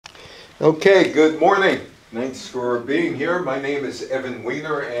Okay, good morning. Thanks for being here. My name is Evan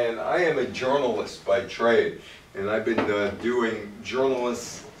Weiner, and I am a journalist by trade. And I've been doing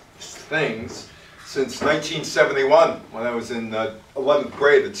journalist things since 1971, when I was in 11th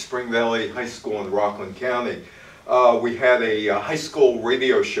grade at Spring Valley High School in Rockland County. We had a high school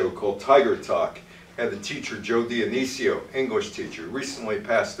radio show called Tiger Talk. Had the teacher, Joe Dionisio, English teacher, recently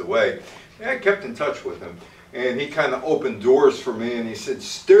passed away. And I kept in touch with him. And he kind of opened doors for me, and he said,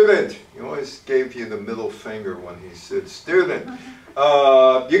 "Student," he always gave you the middle finger when he said, "Student,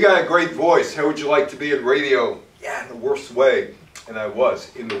 you got a great voice. How would you like to be in radio?" Yeah, in the worst way. And I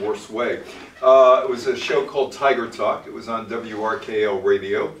was, in the worst way. It was a show called Tiger Talk. It was on WRKL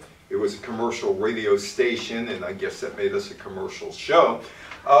radio. It was a commercial radio station, and I guess that made us a commercial show.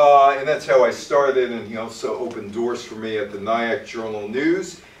 And that's how I started, and he also opened doors for me at the Nyack Journal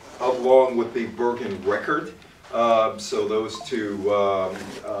News, along with the Bergen Record. So those two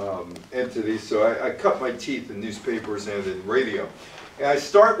entities. So I cut my teeth in newspapers and in radio. And I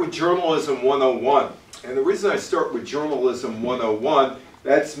start with Journalism 101. And the reason I start with Journalism 101,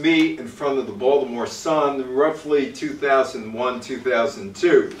 that's me in front of the Baltimore Sun, roughly 2001,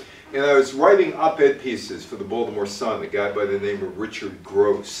 2002. And I was writing op-ed pieces for the Baltimore Sun, a guy by the name of Richard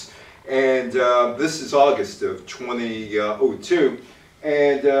Gross. And this is August of 2002.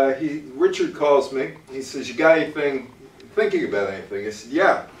 And Richard calls me. He says, "You got anything, thinking about anything?" I said,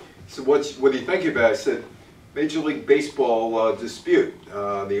 "Yeah." He said, what are you thinking about? I said, "Major League Baseball dispute.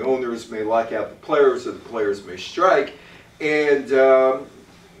 The owners may lock out the players, or the players may strike. And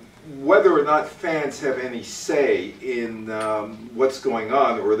whether or not fans have any say in what's going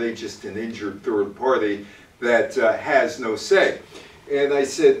on, or are they just an injured third party that has no say?" And I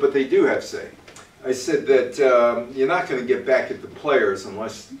said, "But they do have say." I said that you're not going to get back at the players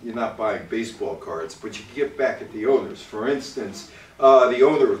unless you're not buying baseball cards, but you can get back at the owners. For instance, the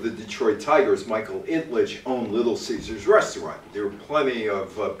owner of the Detroit Tigers, Michael Itlich, owned Little Caesars Restaurant. There were plenty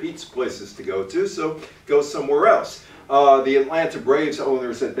of pizza places to go to, so go somewhere else. The Atlanta Braves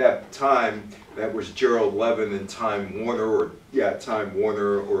owners at that time, that was Gerald Levin and Time Warner, or yeah, Time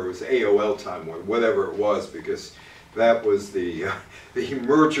Warner, or it was AOL Time Warner, whatever it was, because that was the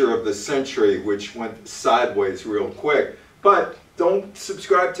merger of the century, which went sideways real quick. But don't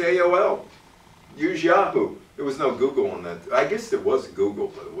subscribe to AOL. Use Yahoo. There was no Google on that. I guess there was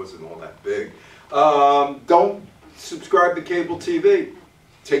Google, but it wasn't all that big. Don't subscribe to cable TV.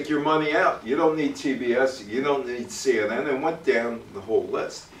 Take your money out. You don't need TBS. You don't need CNN. And went down the whole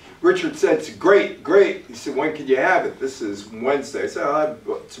list. Richard said, "It's great, great." He said, "When could you have it?" This is Wednesday. I said, "I'll have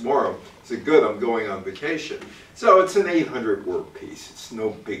it tomorrow." He said, "Good, I'm going on vacation." So it's an 800-word piece. It's no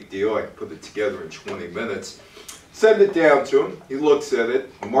big deal. I can put it together in 20 minutes. Send it down to him. He looks at it,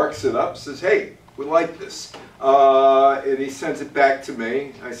 marks it up, says, "Hey, we like this." And he sends it back to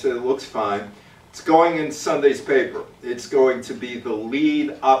me. I said, "It looks fine." It's going in Sunday's paper. It's going to be the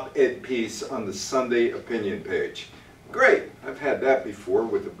lead op-ed piece on the Sunday opinion page. Great. I've had that before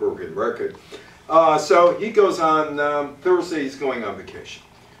with the Bergen Record. So he goes on Thursday. He's going on vacation.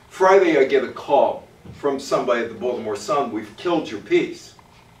 Friday, I get a call from somebody at the Baltimore Sun. "We've killed your piece."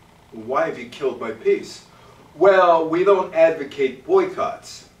 "Why have you killed my piece?" "Well, we don't advocate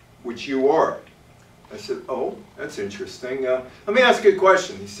boycotts, which you are." I said, "Oh, that's interesting. Let me ask you a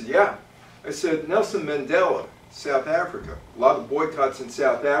question." He said, "Yeah." I said, "Nelson Mandela, South Africa. A lot of boycotts in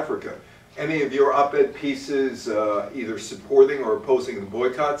South Africa. Any of your op-ed pieces either supporting or opposing the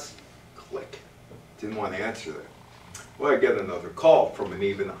boycotts?" Click. Didn't want to answer that. Well, I get another call from an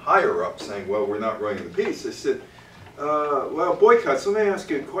even higher up saying, "Well, we're not writing the piece." I said, "Well, boycotts, let me ask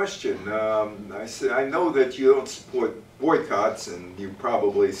you a question." I said, "I know that you don't support boycotts, and you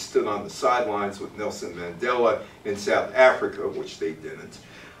probably stood on the sidelines with Nelson Mandela in South Africa," which they didn't.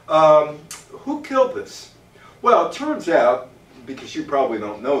 "Who killed this?" Well, it turns out, because you probably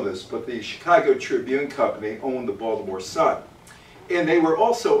don't know this, but the Chicago Tribune Company owned the Baltimore Sun. And they were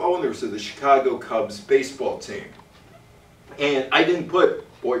also owners of the Chicago Cubs baseball team. And I didn't put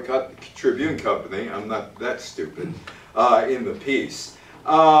 "boycott the Tribune Company," I'm not that stupid, in the piece.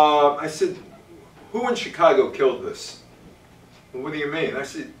 I said, "Who in Chicago killed this?" "Well, what do you mean?" I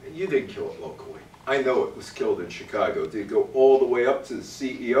said, "You didn't kill it locally. I know it was killed in Chicago. Did it go all the way up to the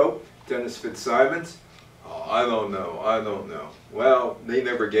CEO, Dennis Fitzsimons?" "Oh, I don't know, I don't know." Well, they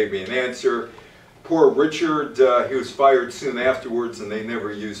never gave me an answer. Poor Richard, he was fired soon afterwards, and they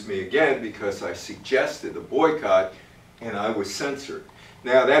never used me again because I suggested a boycott, and I was censored.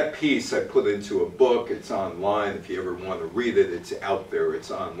 Now, that piece I put into a book. It's online. If you ever want to read it, it's out there. It's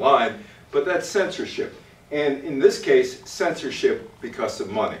online. But that's censorship. And in this case, censorship because of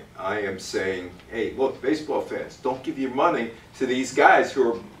money. I am saying, hey, look, baseball fans, don't give your money to these guys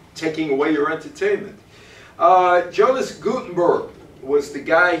who are taking away your entertainment. Jonas Gutenberg was the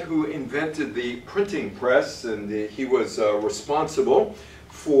guy who invented the printing press, and he was responsible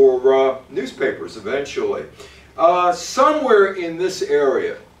for newspapers eventually. Somewhere in this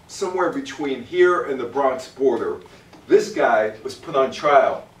area, somewhere between here and the Bronx border, this guy was put on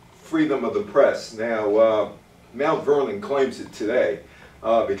trial. Freedom of the press. Now, Mount Vernon claims it today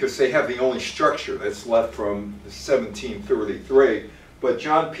because they have the only structure that's left from 1733. But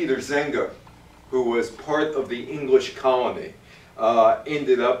John Peter Zenger, who was part of the English colony,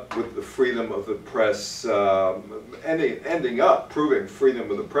 ended up with the freedom of the press, ending up proving freedom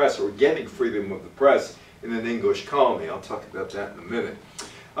of the press or getting freedom of the press in an English colony. I'll talk about that in a minute.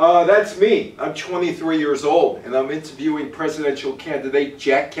 That's me. I'm 23 years old, and I'm interviewing presidential candidate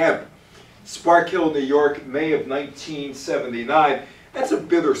Jack Kemp. Spark Hill, New York, May of 1979. That's a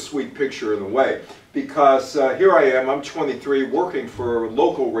bittersweet picture in a way, because here I am, I'm 23, working for a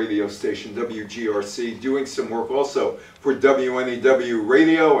local radio station, WGRC, doing some work also for WNEW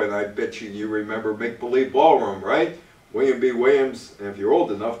Radio, and I bet you remember Make Believe Ballroom, right? William B. Williams, and if you're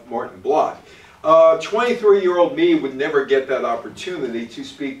old enough, Martin Block. 23-year-old me would never get that opportunity to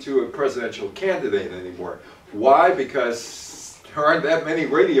speak to a presidential candidate anymore. Why? Because there aren't that many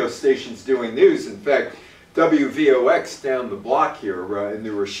radio stations doing news. In fact, WVOX down the block here in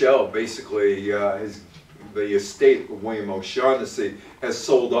New Rochelle, basically the estate of William O'Shaughnessy has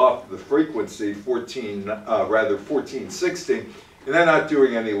sold off the frequency 1460, and they're not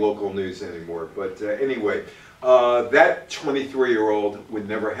doing any local news anymore. But anyway, that 23-year-old would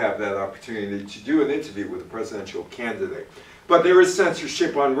never have that opportunity to do an interview with a presidential candidate. But there is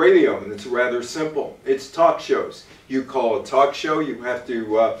censorship on radio, and it's rather simple. It's talk shows. You call a talk show, you have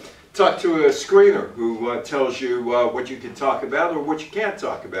to talk to a screener who tells you what you can talk about or what you can't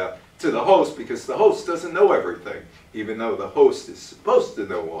talk about to the host, because the host doesn't know everything, even though the host is supposed to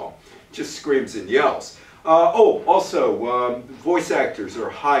know all. Just screams and yells. Also, voice actors are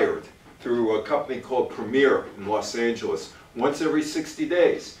hired through a company called Premiere in Los Angeles once every 60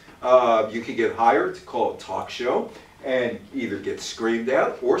 days. You can get hired to call a talk show and either get screamed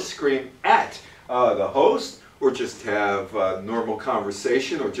at or scream at the host, or just have a normal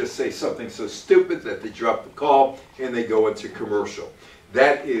conversation, or just say something so stupid that they drop the call and they go into commercial.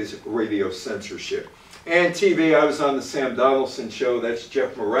 That is radio censorship. And TV, I was on the Sam Donaldson show. That's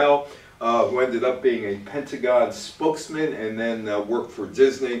Jeff Morrell, who ended up being a Pentagon spokesman and then worked for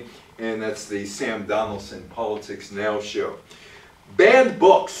Disney, and that's the Sam Donaldson Politics Now show. Banned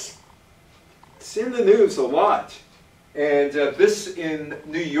books. It's in the news a lot. And this in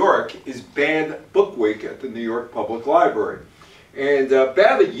New York is Banned Book Week at the New York Public Library. And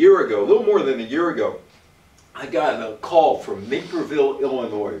about a year ago, a little more than a year ago, I got a call from Naperville,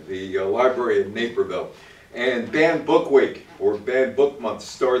 Illinois, the library in Naperville. And Banned Book Week, or Banned Book Month,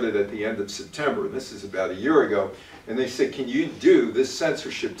 started at the end of September. And this is about a year ago. And they said, can you do this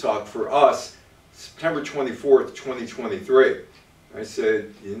censorship talk for us September 24th, 2023? I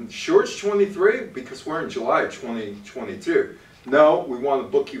said, sure it's 23? Because we're in July 2022. No, we want to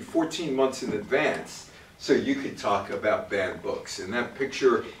book you 14 months in advance so you could talk about banned books. And that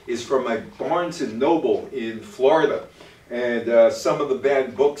picture is from a Barnes & Noble in Florida. And some of the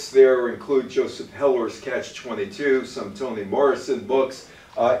banned books there include Joseph Heller's Catch-22, some Toni Morrison books,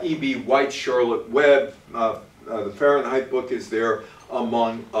 E.B. White, Charlotte Webb, the Fahrenheit book is there,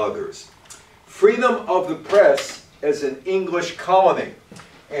 among others. Freedom of the press as an English colony,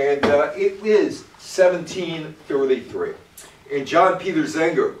 and it is 1733. And John Peter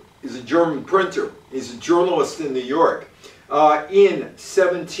Zenger is a German printer. He's a journalist in New York. In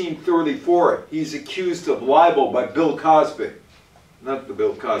 1734, he's accused of libel by Bill Cosby. Not the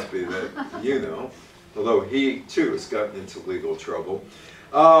Bill Cosby that you know, although he too has gotten into legal trouble.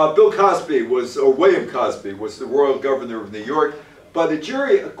 Bill Cosby was, or William Cosby, was the royal governor of New York, but a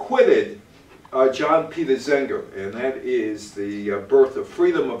jury acquitted John Peter Zenger, and that is the birth of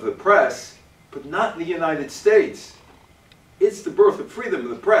freedom of the press, but not in the United States. It's the birth of freedom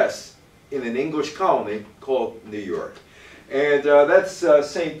of the press in an English colony called New York. And that's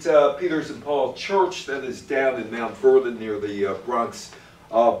St. Peter's and Paul Church that is down in Mount Vernon near the Bronx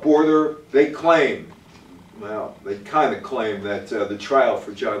border. They claim, well, they kind of claim that the trial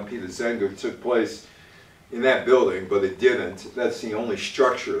for John Peter Zenger took place in that building, but it didn't. That's the only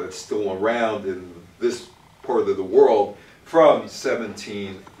structure that's still around in this part of the world from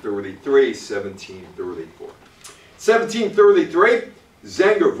 1733, 1734. 1733,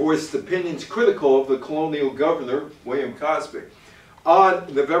 Zenger voiced opinions critical of the colonial governor, William Cosby.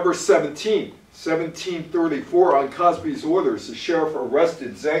 On November 17, 1734, on Cosby's orders, the sheriff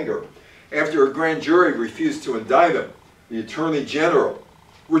arrested Zenger after a grand jury refused to indict him. The attorney general,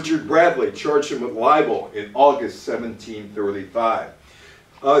 Richard Bradley charged him with libel in August 1735.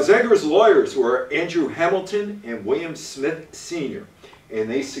 Zenger's lawyers were Andrew Hamilton and William Smith Sr., and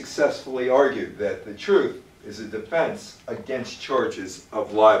they successfully argued that the truth is a defense against charges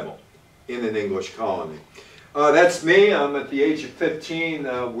of libel in an English colony. That's me. I'm at the age of 15.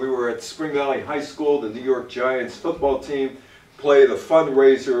 We were at Spring Valley High School. The New York Giants football team played a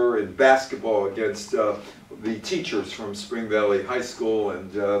fundraiser in basketball against the teachers from Spring Valley High School,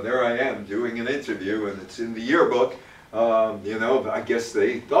 and there I am doing an interview, and it's in the yearbook. You know, I guess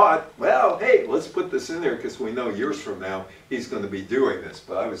they thought, well, hey, let's put this in there because we know years from now he's going to be doing this.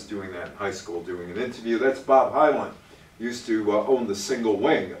 But I was doing that in high school, doing an interview. That's Bob Hyland. Used to own the Single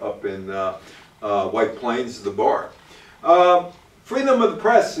Wing up in White Plains, the bar. Freedom of the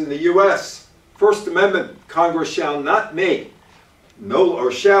press in the U.S. First Amendment, Congress shall make no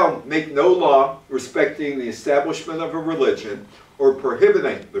law respecting the establishment of a religion or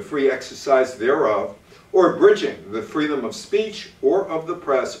prohibiting the free exercise thereof, or abridging the freedom of speech or of the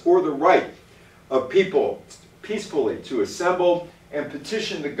press or the right of people peacefully to assemble and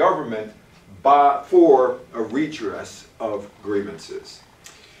petition the government for a redress of grievances.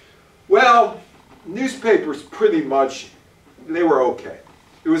 Well, newspapers pretty much, they were okay.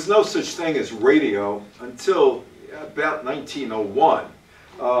 There was no such thing as radio until about 1901.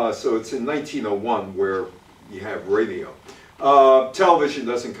 So it's in 1901 where you have radio. Television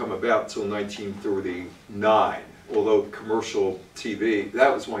doesn't come about until 1939, although commercial TV,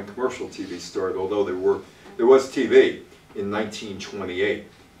 that was when commercial TV started, although there was TV in 1928.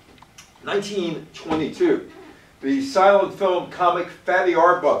 1922, the silent film comic Fatty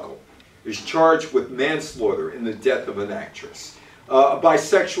Arbuckle is charged with manslaughter in the death of an actress. A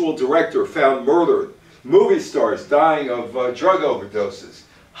bisexual director found murdered. Movie stars dying of drug overdoses.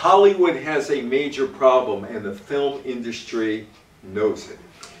 Hollywood has a major problem, and the film industry knows it.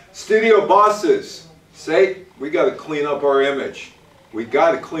 Studio bosses say, we got to clean up our image. We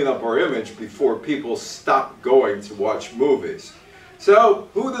got to clean up our image before people stop going to watch movies. So,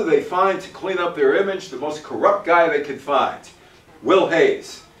 who do they find to clean up their image? The most corrupt guy they could find. Will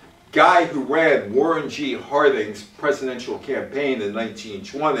Hayes, guy who ran Warren G. Harding's presidential campaign in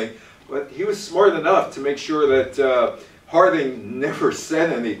 1920, but he was smart enough to make sure that Harding never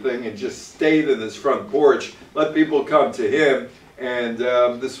said anything and just stayed in his front porch, let people come to him, and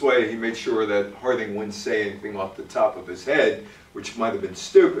this way he made sure that Harding wouldn't say anything off the top of his head, which might have been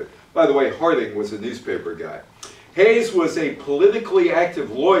stupid. By the way, Harding was a newspaper guy. Hayes was a politically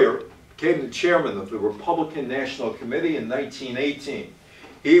active lawyer, became the chairman of the Republican National Committee in 1918.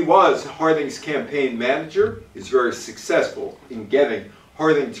 He was Harding's campaign manager. He's very successful in getting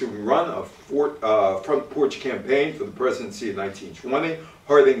Harding to run a front porch campaign for the presidency in 1920.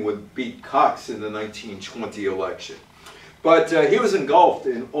 Harding would beat Cox in the 1920 election. But he was engulfed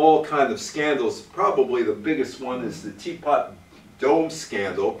in all kinds of scandals. Probably the biggest one is the Teapot Dome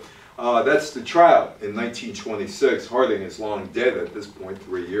scandal. That's the trial in 1926. Harding is long dead at this point,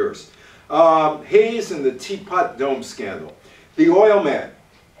 3 years. Hayes and the Teapot Dome scandal. The oil man,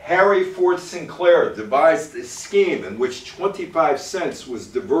 Harry Ford Sinclair, devised a scheme in which 25 cents was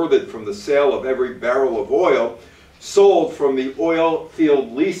diverted from the sale of every barrel of oil sold from the oil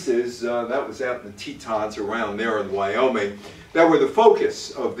field leases, that was out in the Tetons around there in Wyoming, that were the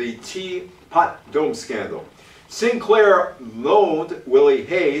focus of the Teapot Dome scandal. Sinclair loaned Willie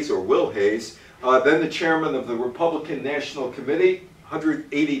Hayes, or Will Hayes, then the chairman of the Republican National Committee,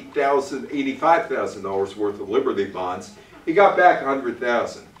 $85,000 worth of Liberty bonds. He got back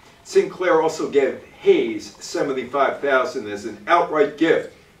 $100,000. Sinclair also gave Hayes $75,000 as an outright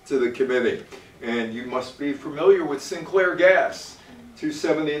gift to the committee. And you must be familiar with Sinclair gas,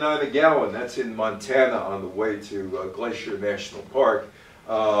 $2.79 a gallon. That's in Montana on the way to Glacier National Park,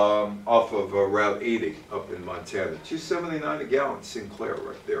 off of Route 80 up in Montana. $2.79 a gallon, Sinclair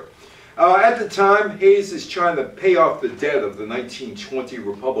right there. At the time, Hayes is trying to pay off the debt of the 1920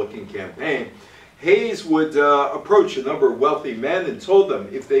 Republican campaign. Hayes would approach a number of wealthy men and told them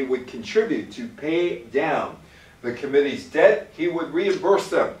if they would contribute to pay down the committee's debt, he would reimburse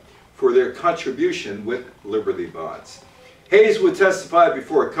them for their contribution with Liberty bonds. Hayes would testify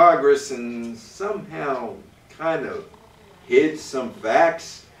before Congress and somehow kind of hid some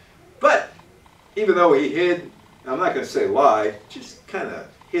facts, but even though he hid, I'm not going to say lie, just kind of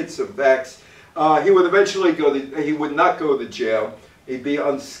hid some facts, he would eventually he would not go to jail. He'd be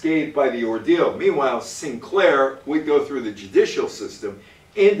unscathed by the ordeal. Meanwhile, Sinclair would go through the judicial system,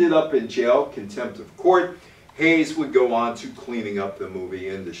 ended up in jail, contempt of court. Hayes would go on to cleaning up the movie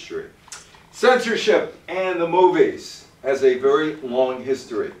industry. Censorship and the movies has a very long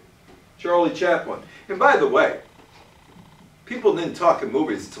history. Charlie Chaplin. And by the way, people didn't talk in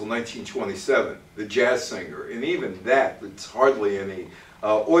movies until 1927, The Jazz Singer, and even that, it's hardly any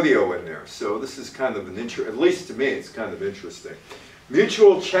audio in there. So this is kind of an at least to me, it's kind of interesting.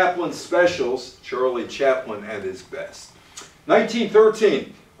 Mutual Chaplin Specials, Charlie Chaplin at his best.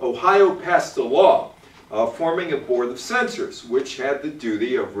 1913, Ohio passed a law forming a board of censors, which had the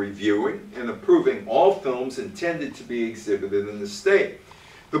duty of reviewing and approving all films intended to be exhibited in the state.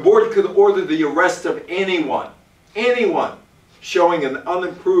 The board could order the arrest of anyone showing an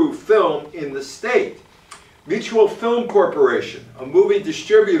unapproved film in the state. Mutual Film Corporation, a movie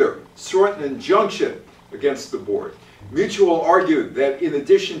distributor, sought an injunction against the board. Mutual argued that in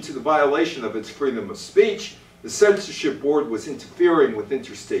addition to the violation of its freedom of speech, the censorship board was interfering with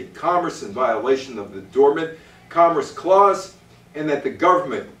interstate commerce in violation of the Dormant Commerce Clause, and that the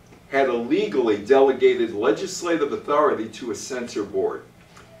government had illegally delegated legislative authority to a censor board.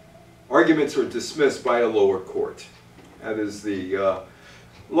 Arguments were dismissed by a lower court. That is the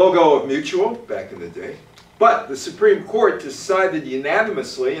logo of Mutual back in the day. But the Supreme Court decided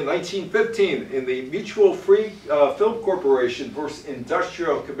unanimously in 1915 in the Mutual Free Film Corporation versus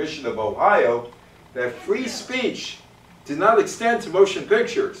Industrial Commission of Ohio that free speech did not extend to motion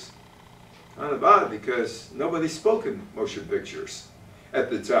pictures. Kind of odd because nobody spoke in motion pictures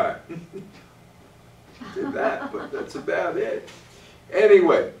at the time. Did that, but that's about it.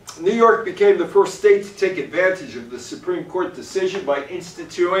 Anyway, New York became the first state to take advantage of the Supreme Court decision by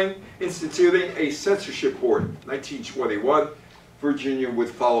instituting a censorship board. 1921, Virginia would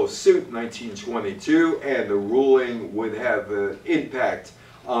follow suit. 1922, and the ruling would have an impact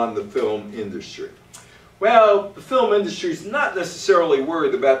on the film industry. Well, the film industry is not necessarily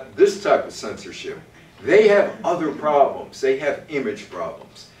worried about this type of censorship. They have other problems. They have image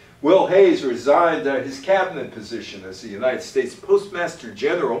problems. Will Hayes resigned his cabinet position as the United States Postmaster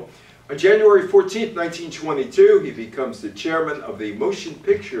General. On January 14, 1922, he becomes the chairman of the Motion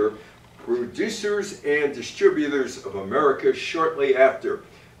Picture Producers and Distributors of America shortly after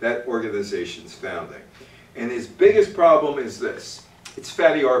that organization's founding. And his biggest problem is this. It's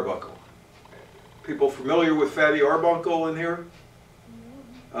Fatty Arbuckle. People familiar with Fatty Arbuckle in here?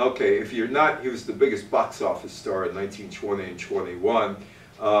 Okay, if you're not, he was the biggest box office star in 1920 and 21.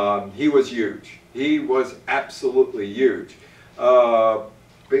 He was huge. He was absolutely huge.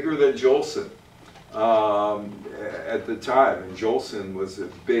 Bigger than Jolson at the time. And Jolson was a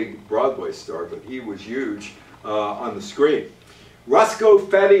big Broadway star, but he was huge on the screen. Roscoe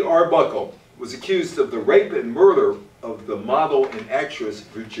Fatty Arbuckle was accused of the rape and murder of the model and actress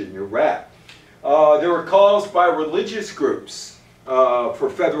Virginia Rapp. There were calls by religious groups for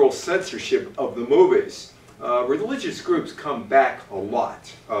federal censorship of the movies. Religious groups come back a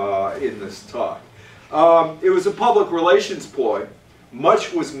lot in this talk. It was a public relations ploy.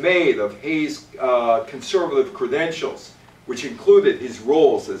 Much was made of Hayes' conservative credentials, which included his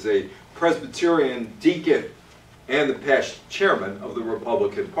roles as a Presbyterian deacon and the past chairman of the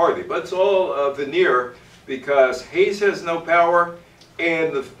Republican Party. But it's all veneer because Hayes has no power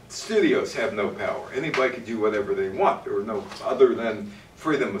and the studios have no power. Anybody can do whatever they want. There were no, other than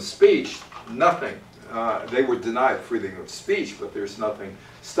freedom of speech, nothing. They were denied freedom of speech, but there's nothing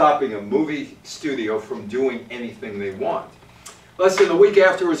stopping a movie studio from doing anything they want. Less than a week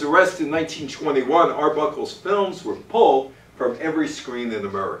after his arrest in 1921, Arbuckle's films were pulled from every screen in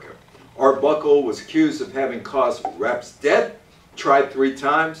America. Arbuckle was accused of having caused Rapp's death, tried 3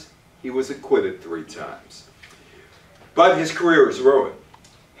 times. He was acquitted 3 times. But his career is ruined.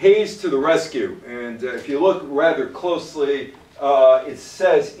 Hayes to the rescue, and if you look rather closely, it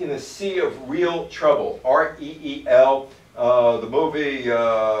says in a sea of real trouble, R-E-E-L. The movie,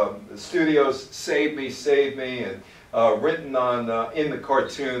 the studios Save Me, and written on in the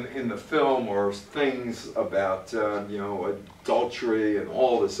cartoon, in the film, or things about you know, adultery and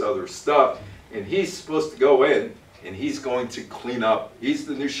all this other stuff. And he's supposed to go in, and he's going to clean up. He's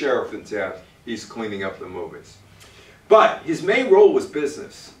the new sheriff in town. He's cleaning up the movies. But his main role was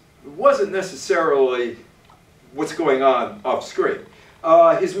business. It wasn't necessarily what's going on off screen.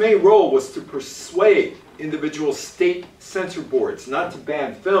 His main role was to persuade individual state censor boards not to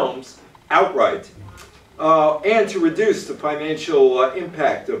ban films outright, and to reduce the financial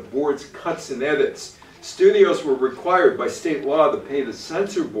impact of boards' cuts and edits. Studios were required by state law to pay the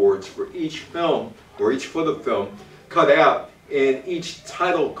censor boards for each film, or each foot of film, cut out, and each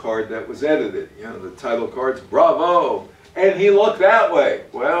title card that was edited. You know, the title cards, bravo! And he looked that way.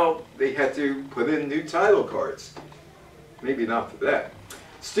 Well, they had to put in new title cards. Maybe not for that.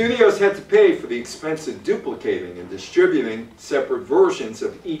 Studios had to pay for the expense of duplicating and distributing separate versions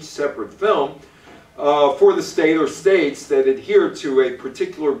of each separate film. for the state or states that adhere to a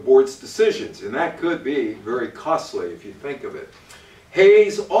particular board's decisions. And that could be very costly if you think of it.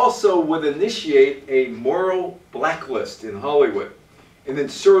 Hayes also would initiate a moral blacklist in Hollywood and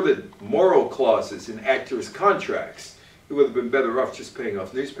inserted moral clauses in actors' contracts. He would have been better off just paying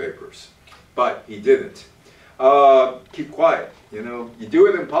off newspapers, but he didn't. Keep quiet. You know, you do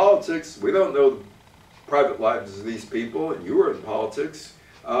it in politics. We don't know the private lives of these people, and you were in politics,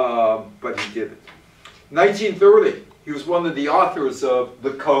 but he did it. 1930, he was one of the authors of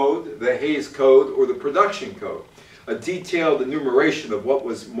the Code, the Hayes Code, or the Production Code, a detailed enumeration of what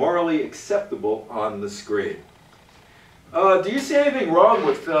was morally acceptable on the screen. Do you see anything wrong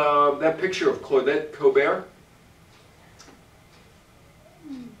with that picture of Claudette Colbert?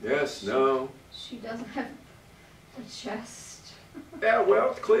 Yes, no? She doesn't have a chest. Yeah, well,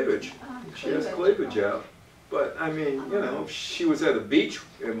 cleavage. She has cleavage out. But, I mean, you know, if she was at a beach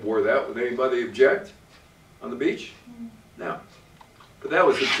and wore that, would anybody object on the beach? No. But that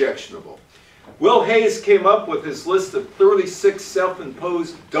was objectionable. Will Hayes came up with his list of 36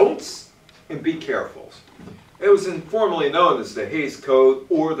 self-imposed don'ts and be carefuls. It was informally known as the Hayes Code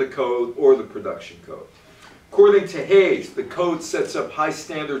or the Production Code. According to Hayes, the code sets up high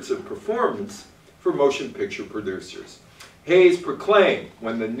standards of performance for motion picture producers. Hayes proclaimed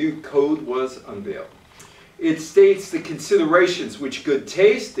when the new code was unveiled. It states the considerations which good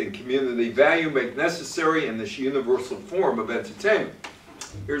taste and community value make necessary in this universal form of entertainment.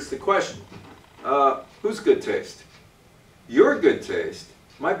 Here's the question. Who's good taste? Your good taste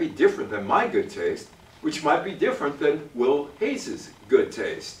might be different than my good taste, which might be different than Will Hayes' good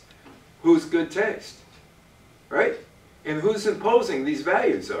taste. Who's good taste? Right? And who's imposing these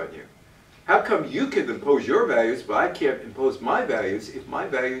values on you? How come you can impose your values, but I can't impose my values if my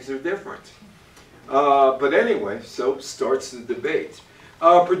values are different? But anyway, so starts the debate.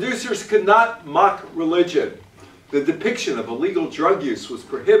 Producers could not mock religion. The depiction of illegal drug use was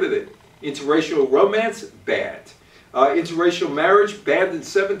prohibited. Interracial romance, bad. Interracial marriage, banned in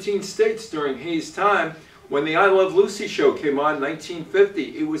 17 states during Hayes' time. When the I Love Lucy show came on in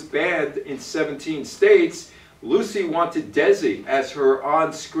 1950, it was banned in 17 states. Lucy wanted Desi as her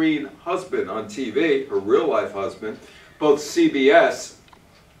on-screen husband on TV, her real-life husband. Both CBS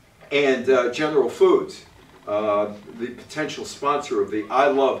and General Foods, the potential sponsor of the I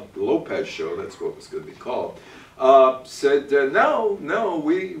Love Lopez show, that's what it was going to be called, said, no,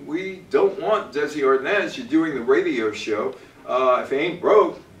 we don't want Desi Arnaz. You're doing the radio show. If it ain't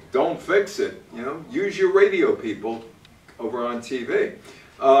broke, don't fix it. You know, use your radio people over on TV.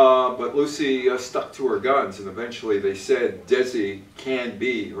 But Lucy stuck to her guns, and eventually they said Desi can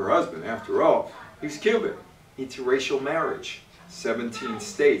be her husband. After all, he's Cuban. Interracial marriage. 17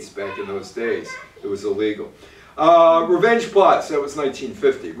 states back in those days. It was illegal. Revenge plots, that was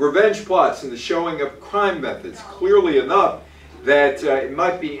 1950. Revenge plots and the showing of crime methods clearly enough that it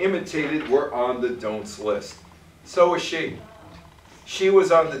might be imitated were on the don'ts list. So was she. She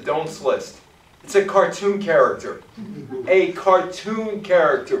was on the don'ts list. It's a cartoon character. A cartoon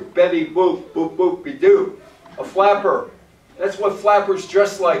character. Betty Boop, boop, boop, be doo. A flapper. That's what flappers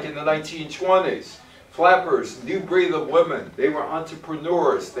dressed like in the 1920s. Flappers, new breed of women. They were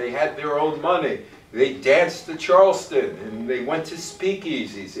entrepreneurs. They had their own money. They danced to Charleston, and they went to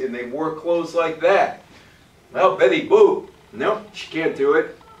speakeasies, and they wore clothes like that. Well, Betty Boop, no, she can't do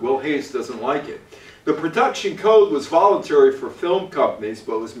it. Will Hayes doesn't like it. The production code was voluntary for film companies,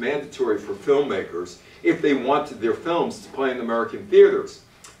 but was mandatory for filmmakers if they wanted their films to play in American theaters.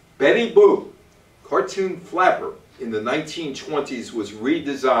 Betty Boop, cartoon flapper, in the 1920s was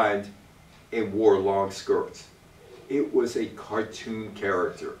redesigned and wore long skirts. It was a cartoon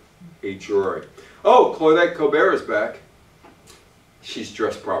character, a drawing. Oh, Claudette Colbert is back. She's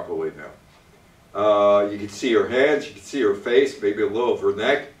dressed properly now. You can see her hands, you can see her face, maybe a little of her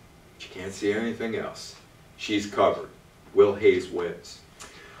neck. But you can't see anything else. She's covered. Will Hayes wins.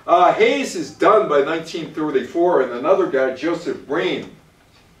 Hayes is done by 1934, and another guy, Joseph Breen,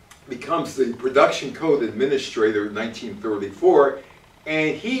 becomes the production code administrator in 1934.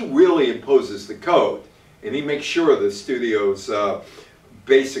 And he really imposes the code, and he makes sure the studios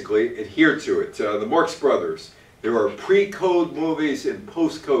basically adhere to it. The Marx Brothers, there are pre-code movies and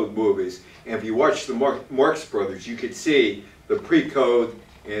post-code movies, and if you watch the Marx Brothers, you could see the pre-code,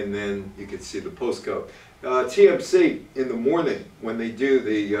 and then you could see the post-code. TMC, in the morning, when they do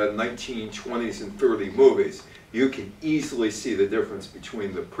the 1920s and 30 movies, you can easily see the difference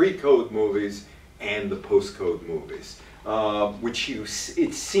between the pre-code movies and the post-code movies.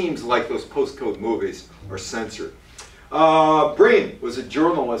 It seems like those post-code movies are censored. Breen was a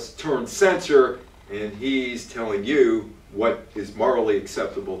journalist turned censor, and he's telling you what is morally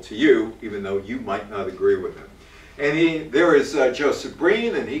acceptable to you, even though you might not agree with him. And there is Joseph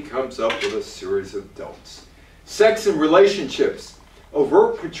Breen, and he comes up with a series of don'ts. Sex and relationships.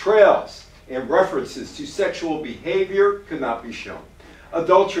 Overt portrayals and references to sexual behavior could not be shown.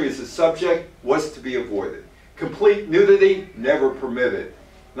 Adultery as a subject was to be avoided. Complete nudity, never permitted.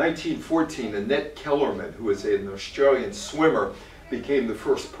 1914, Annette Kellerman, who was an Australian swimmer, became the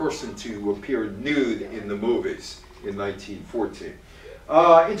first person to appear nude in the movies in 1914.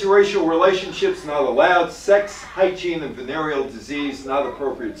 Interracial relationships not allowed. Sex, hygiene, and venereal disease not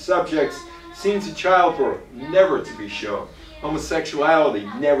appropriate subjects. Scenes of childbirth never to be shown. Homosexuality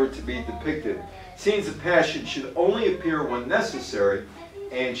never to be depicted. Scenes of passion should only appear when necessary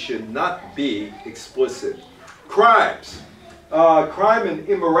and should not be explicit. Crimes. Crime and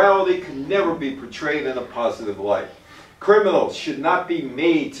immorality can never be portrayed in a positive light. Criminals should not be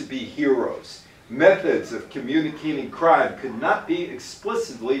made to be heroes. Methods of communicating crime could not be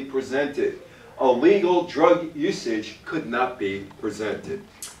explicitly presented. Illegal drug usage could not be presented.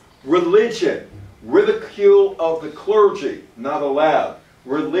 Religion. Ridicule of the clergy, not allowed.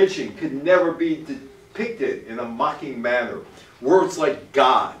 Religion could never be depicted in a mocking manner. Words like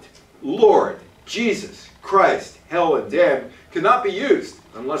God, Lord, Jesus, Christ, hell, and damn could not be used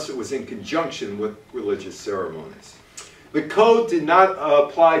unless it was in conjunction with religious ceremonies. The code did not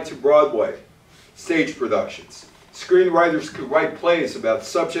apply to Broadway stage productions. Screenwriters could write plays about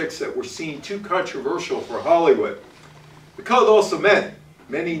subjects that were seen too controversial for Hollywood. The code also meant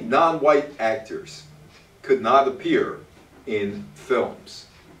many non-white actors could not appear in films.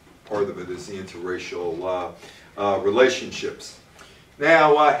 Part of it is the interracial relationships.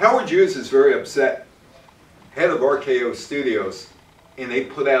 Now, Howard Hughes is very upset, head of RKO Studios, and they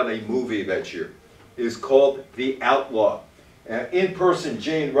put out a movie that year. It is called The Outlaw. In person,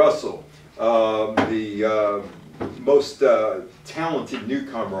 Jane Russell, the most talented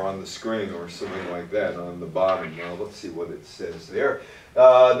newcomer on the screen, or something like that on the bottom. Now, let's see what it says there.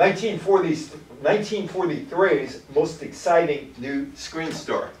 1943's most exciting new screen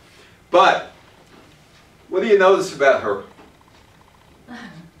star. But what do you notice about her?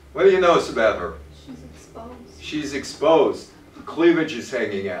 What do you notice about her? She's exposed. She's exposed. Her cleavage is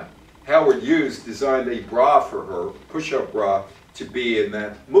hanging out. Howard Hughes designed a bra for her, push-up bra, to be in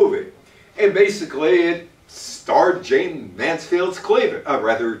that movie. And basically it starred Jane Mansfield's cleavage,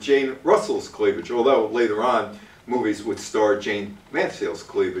 rather Jane Russell's cleavage, although later on movies would star Jane Mansfield's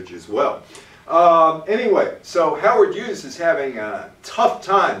cleavage as well. Anyway, so Howard Hughes is having a tough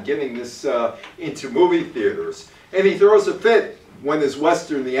time getting this into movie theaters. And he throws a fit when his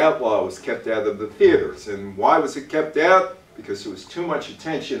Western, The Outlaw, was kept out of the theaters. And why was it kept out? Because there was too much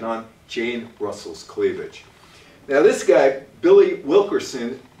attention on Jane Russell's cleavage. Now this guy, Billy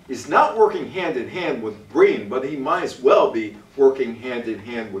Wilkerson, is not working hand in hand with Breen, but he might as well be working hand in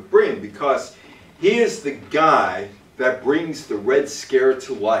hand with Breen, because he is the guy that brings the Red Scare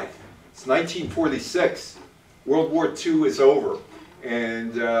to life. It's 1946. World War II is over.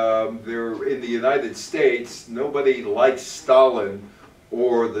 And they're in the United States. Nobody likes Stalin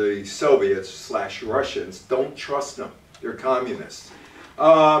or the Soviets / Russians. Don't trust them. They're communists.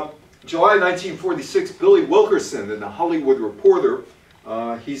 July 1946, Billy Wilkerson in The Hollywood Reporter,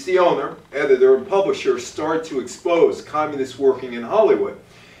 he's the owner, editor, and publisher, started to expose communists working in Hollywood.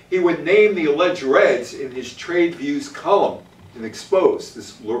 He would name the alleged Reds in his Trade Views column and expose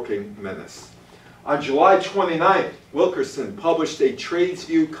this lurking menace. On July 29th, Wilkerson published a Trades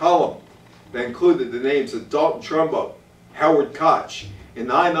View column that included the names of Dalton Trumbo, Howard Koch, and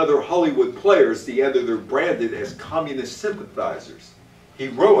 9 other Hollywood players the editor branded as communist sympathizers. He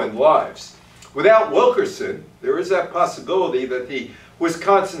ruined lives. Without Wilkerson, there is that possibility that the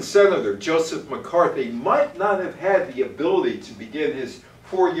Wisconsin Senator Joseph McCarthy might not have had the ability to begin his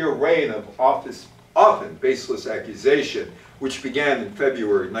 4-year reign of often baseless accusation, which began in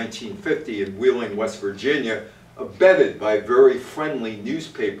February 1950 in Wheeling, West Virginia, abetted by very friendly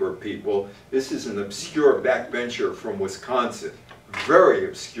newspaper people. This is an obscure backbencher from Wisconsin, very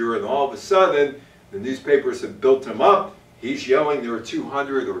obscure, and all of a sudden, the newspapers have built him up. He's yelling there are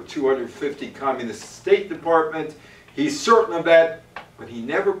 200 or 250 communist State Department. He's certain of that, but he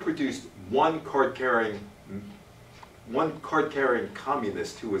never produced one card-carrying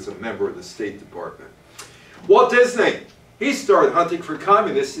communist who was a member of the State Department. Walt Disney. He started hunting for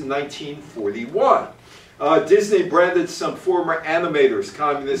communists in 1941. Disney branded some former animators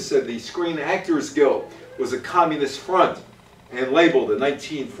communists, said the Screen Actors Guild was a communist front, and labeled a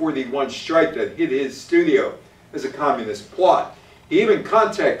 1941 strike that hit his studio as a communist plot. He even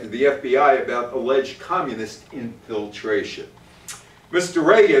contacted the FBI about alleged communist infiltration. Mr.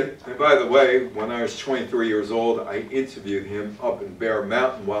 Reagan, and by the way, when I was 23 years old, I interviewed him up in Bear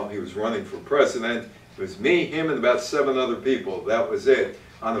Mountain while he was running for president. It was me, him, and about 7 other people. That was it,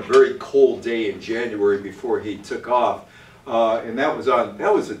 on a very cold day in January before he took off. And that was a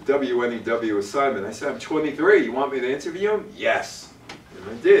WNEW assignment. I said, I'm 23, you want me to interview him? Yes, and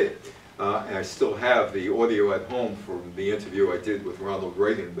I did. And I still have the audio at home from the interview I did with Ronald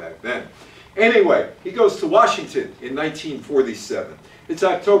Reagan back then. Anyway, he goes to Washington in 1947. It's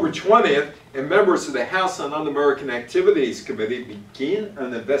October 20th, and members of the House on Un-American Activities Committee begin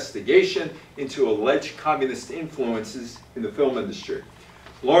an investigation into alleged communist influences in the film industry.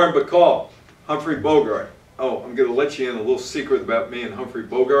 Lauren Bacall, Humphrey Bogart. Oh, I'm going to let you in a little secret about me and Humphrey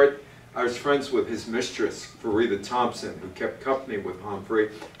Bogart. I was friends with his mistress, Farida Thompson, who kept company with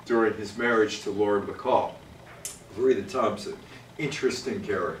Humphrey during his marriage to Lauren Bacall. Farida Thompson, interesting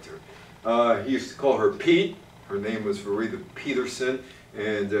character. He used to call her Pete. Her name was Farida Peterson,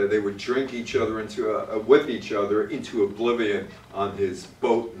 and they would drink each other with each other into oblivion on his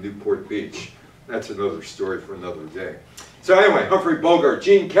boat in Newport Beach. That's another story for another day. So anyway, Humphrey Bogart,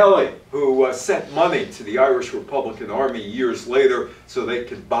 Gene Kelly, who sent money to the Irish Republican Army years later so they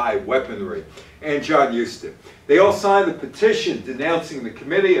could buy weaponry, and John Huston. They all signed a petition denouncing the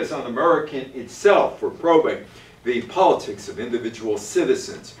committee as un-American itself for probing the politics of individual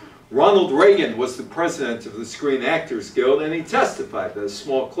citizens. Ronald Reagan was the president of the Screen Actors Guild, and he testified that a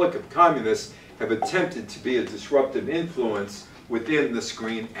small clique of communists have attempted to be a disruptive influence within the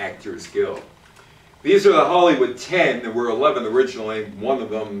Screen Actors Guild. These are the Hollywood 10. There were 11 originally. One of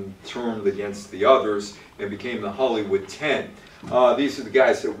them turned against the others and became the Hollywood 10. These are the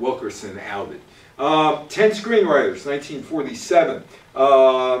guys that Wilkerson outed. 10 screenwriters, 1947.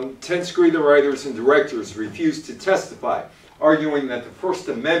 10 screenwriters and directors refused to testify, arguing that the First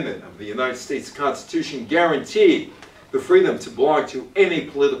Amendment of the United States Constitution guaranteed the freedom to belong to any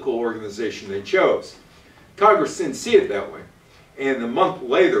political organization they chose. Congress didn't see it that way, and a month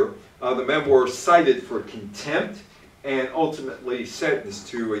later, the men were cited for contempt and ultimately sentenced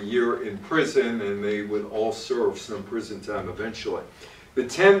to a year in prison, and they would all serve some prison time eventually. The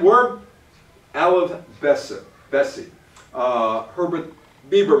 10 were Olive Bessie, Herbert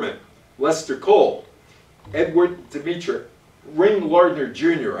Biberman, Lester Cole, Edward Demetric, Ring Lardner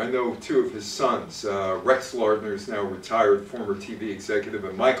Jr., I know 2 of his sons. Rex Lardner is now retired, former TV executive,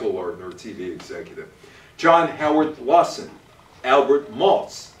 and Michael Lardner, TV executive. John Howard Lawson, Albert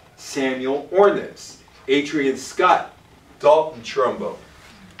Maltz, Samuel Orniz, Adrian Scott, Dalton Trumbo.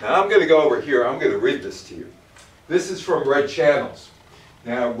 Now I'm going to go over here, I'm going to read this to you. This is from Red Channels.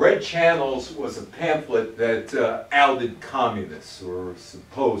 Now Red Channels was a pamphlet that outed communists or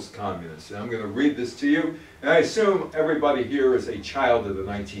supposed communists. And I'm going to read this to you. And I assume everybody here is a child of the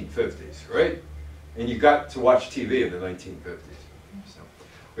 1950s, right? And you got to watch TV in the 1950s. So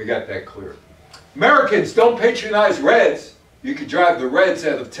we got that clear. Americans, don't patronize Reds. You could drive the Reds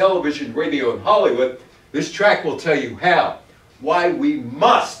out of television, radio, and Hollywood. This track will tell you how. Why we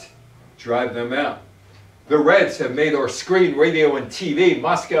must drive them out. The Reds have made our screen, radio, and TV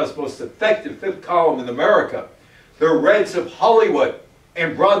Moscow's most effective 5th column in America. The Reds of Hollywood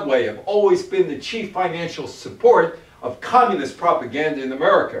and Broadway have always been the chief financial support of communist propaganda in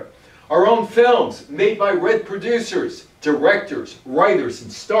America. Our own films, made by Red producers, directors, writers,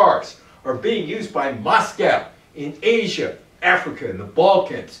 and stars, are being used by Moscow in Asia, Africa, and the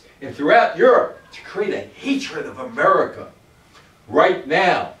Balkans, and throughout Europe to create a hatred of America. Right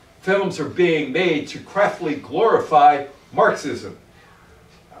now, films are being made to craftily glorify Marxism.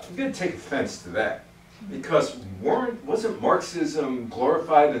 I'm going to take offense to that, because wasn't Marxism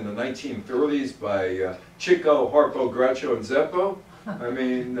glorified in the 1930s by Chico, Harpo, Groucho, and Zeppo? I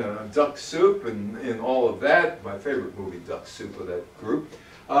mean, Duck Soup and all of that. My favorite movie, Duck Soup, of that group.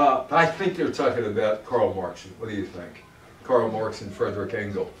 But I think they're talking about Karl Marx. What do you think? Karl Marx and Frederick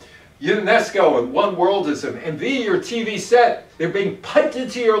Engels. UNESCO and One Worldism and via your TV set, they're being piped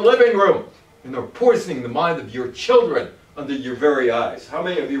into your living room, and they're poisoning the mind of your children under your very eyes. How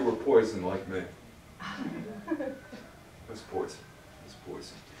many of you were poisoned like me? That's poison. That's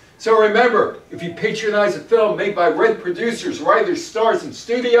poison. So remember, if you patronize a film made by Red producers, writers, stars, and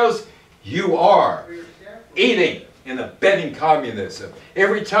studios, you are aiding and abetting communism.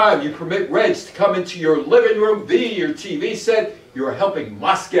 Every time you permit Reds to come into your living room via your TV set, you are helping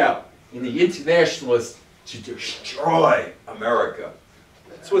Moscow and the internationalists to destroy America.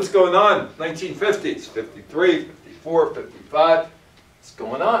 That's what's going on. 1950s, 53, 54, 55. What's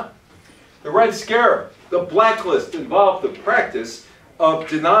going on? The Red Scare, the blacklist, involved the practice of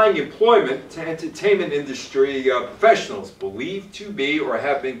denying employment to entertainment industry professionals believed to be or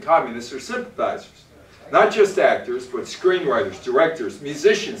have been communists or sympathizers. Not just actors, but screenwriters, directors,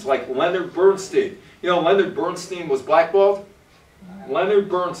 musicians like Leonard Bernstein. You know, Leonard Bernstein was blackballed? Leonard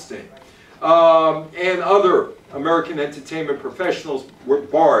Bernstein. And other American entertainment professionals were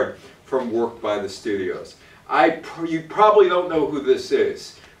barred from work by the studios. You probably don't know who this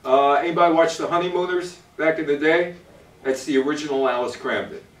is. Anybody watch The Honeymooners back in the day? That's the original Alice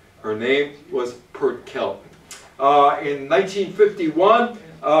Cramden. Her name was Pert Kelton. In 1951,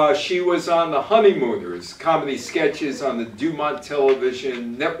 she was on The Honeymooners, comedy sketches on the Dumont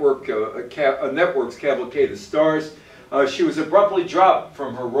Television Network, network's Cavalcade of Stars. She was abruptly dropped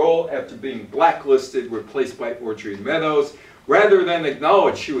from her role after being blacklisted, replaced by Audrey Meadows. Rather than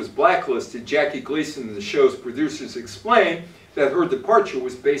acknowledge she was blacklisted, Jackie Gleason and the show's producers explained that her departure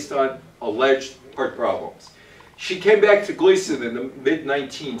was based on alleged heart problems. She came back to Gleason in the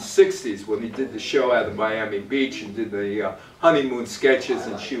mid-1960s when he did the show out of Miami Beach and did the honeymoon sketches,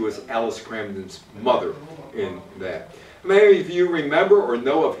 and she was Alice Cramden's mother in that. Many of you remember or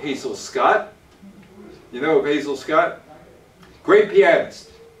know of Hazel Scott. You know of Hazel Scott? Great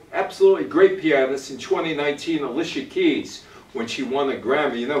pianist. Absolutely great pianist. In 2019, Alicia Keys, when she won a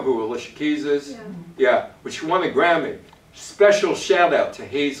Grammy, you know who Alicia Keys is? Yeah. When she won a Grammy, special shout out to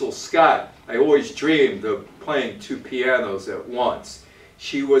Hazel Scott. I always dreamed of playing two pianos at once.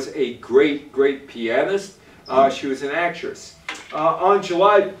 She was a great, great pianist. She was an actress. On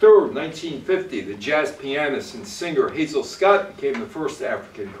July 3rd, 1950, the jazz pianist and singer Hazel Scott became the first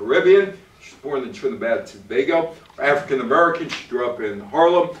African Caribbean. She was born in Trinidad and Tobago. African American, she grew up in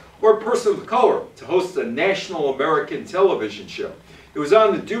Harlem, or a person of color, to host a national American television show. It was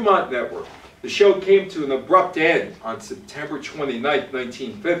on the Dumont Network. The show came to an abrupt end on September 29,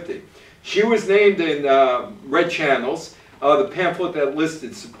 1950. She was named in red channels, the pamphlet that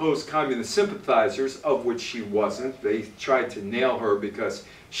listed supposed communist sympathizers, of which she wasn't. They tried to nail her because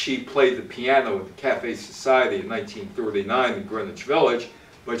she played the piano at the Cafe Society in 1939 in Greenwich Village,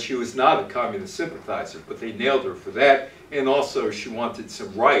 but she was not a communist sympathizer. But they nailed her for that, and also she wanted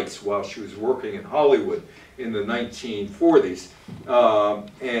some rights while she was working in Hollywood in the 1940s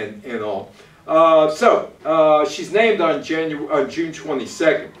and all. She's named on June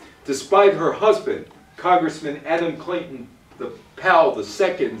 22nd. Despite her husband, Congressman Adam Clayton Powell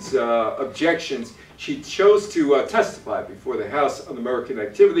II's objections, she chose to testify before the House Un-American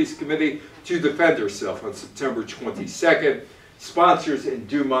Activities Committee to defend herself on September 22nd. Sponsors in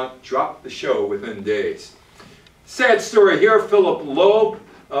Dumont dropped the show within days. Sad story here, Philip Loeb.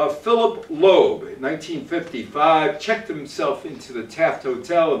 Philip Loeb, in 1955, checked himself into the Taft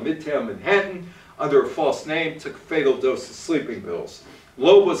Hotel in Midtown Manhattan under a false name, took a fatal dose of sleeping pills.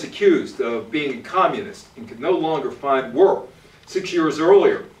 Loeb was accused of being a communist and could no longer find work. 6 years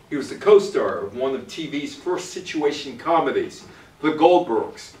earlier, he was the co-star of one of TV's first situation comedies, The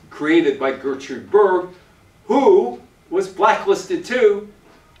Goldbergs, created by Gertrude Berg, who was blacklisted too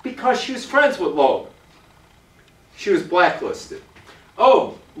because she was friends with Loeb. She was blacklisted.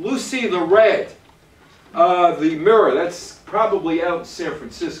 Oh, Lucy the Red, the Mirror, that's probably out in San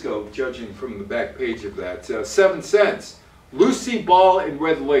Francisco, judging from the back page of that. 7 cents. Lucy Ball in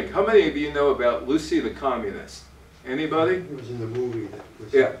Red Lake. How many of you know about Lucy the Communist? Anybody? It was in the movie that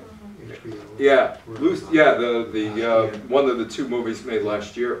was HBO. Yeah, one of the two movies made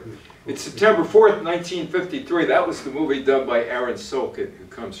last year. It's September 4th, 1953. That was the movie done by Aaron Sorkin, who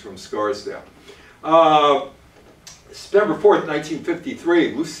comes from Scarsdale. September 4th,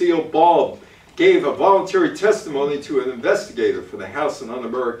 1953, Lucille Ball gave a voluntary testimony to an investigator for the House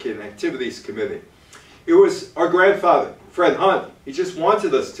Un-American Activities Committee. It was our grandfather, Fred Hunt. He just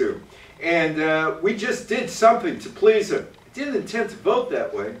wanted us to. And we just did something to please him. I didn't intend to vote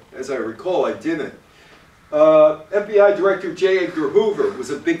that way. As I recall, I didn't. FBI Director J. Edgar Hoover was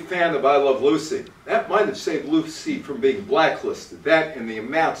a big fan of I Love Lucy. That might have saved Lucy from being blacklisted. That and the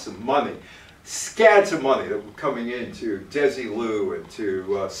amounts of money, scads of money that were coming in to Desi Lou and to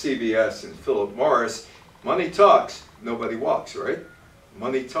CBS and Philip Morris. Money talks. Nobody walks, right?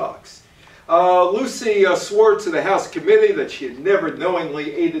 Money talks. Lucy swore to the House committee that she had never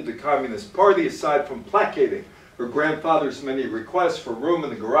knowingly aided the Communist Party aside from placating her grandfather's many requests for room in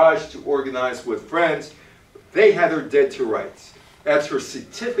the garage to organize with friends. They had her dead to rights. That's her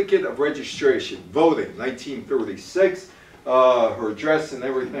certificate of registration, voting, 1936. Her address and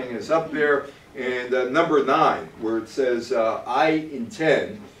everything is up there. And number 9, where it says, I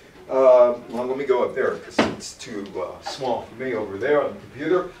intend, well, let me go up there because it's too small for me over there on the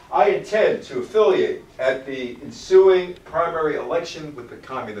computer. I intend to affiliate at the ensuing primary election with the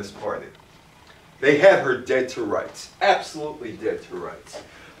Communist Party. They had her dead to rights, absolutely dead to rights.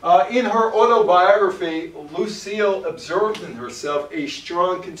 In her autobiography, Lucille observed in herself a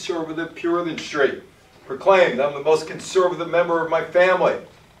strong conservative Puritan streak. proclaimed, "I'm the most conservative member of my family."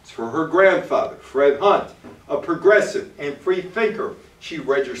 It's for her grandfather, Fred Hunt, a progressive and free thinker. She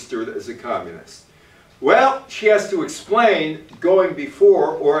registered as a communist. Well, she has to explain going before,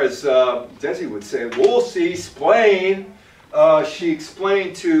 or as Desi would say, Woolsey explain. She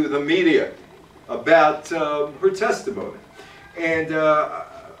explained to the media about her testimony. And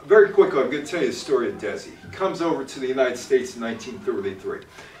very quickly, I'm going to tell you the story of Desi. He comes over to the United States in 1933.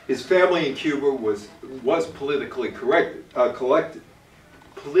 His family in Cuba was politically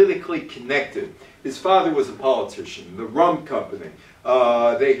politically connected. His father was a politician, the rum company.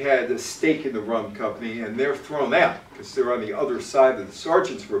 They had a stake in the rum company, and they're thrown out because they're on the other side of the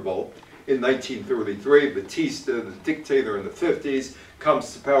Sergeant's Revolt in 1933. Batista, the dictator in the 50s,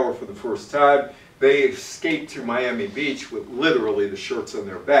 comes to power for the first time. They escape to Miami Beach with literally the shirts on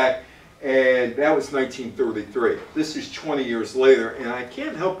their back, and that was 1933. This is 20 years later, and I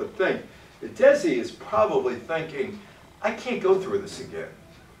can't help but think that Desi is probably thinking, I can't go through this again.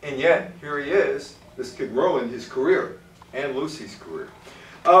 And yet, here he is. This could ruin his career and Lucy's career.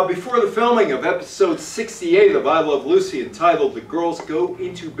 Before the filming of episode 68 of I Love Lucy, entitled The Girls Go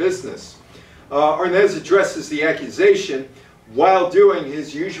Into Business, Arnaz addresses the accusation while doing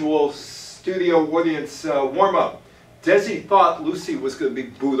his usual studio audience warm-up. Desi thought Lucy was going to be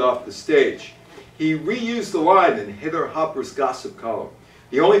booed off the stage. He reused the line in Heather Hopper's gossip column.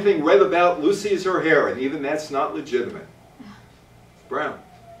 The only thing read about Lucy is her hair, and even that's not legitimate. It's brown.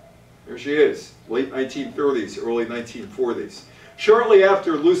 There she is, late 1930s, early 1940s. Shortly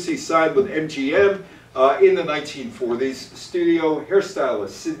after Lucy signed with MGM in the 1940s, studio hairstylist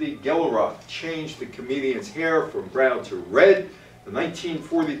Sidney Gelleroth changed the comedian's hair from brown to red. The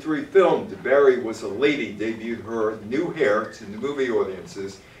 1943 film, DeBarry Was a Lady, debuted her new hair to the movie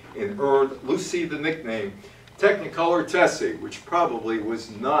audiences and earned Lucy the nickname Technicolor Tessie, which probably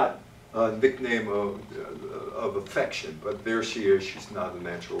was not a nickname of affection, but there she is. She's not a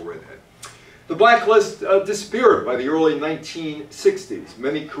natural redhead. The blacklist disappeared by the early 1960s.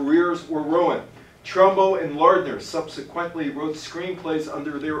 Many careers were ruined. Trumbo and Lardner subsequently wrote screenplays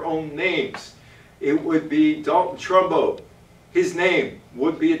under their own names. It would be Dalton Trumbo. His name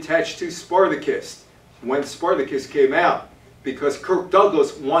would be attached to Spartacus when Spartacus came out, because Kirk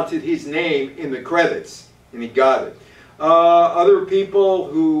Douglas wanted his name in the credits, and he got it. Other people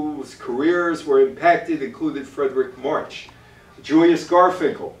whose careers were impacted included Frederick March, Julius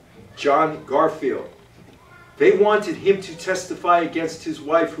Garfinkel, John Garfield. They wanted him to testify against his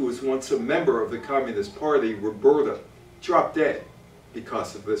wife, who was once a member of the Communist Party, Roberta, dropped dead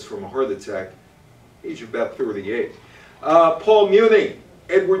because of this from a heart attack, age of about 38. Paul Muni,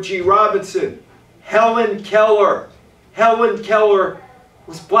 Edward G. Robinson, Helen Keller. Helen Keller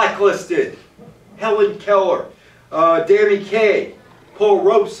was blacklisted. Helen Keller. Danny Kaye, Paul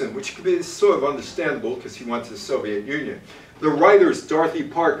Robeson, which could be sort of understandable because he went to the Soviet Union. The writers, Dorothy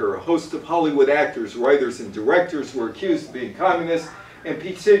Parker, a host of Hollywood actors, writers, and directors were accused of being communists, and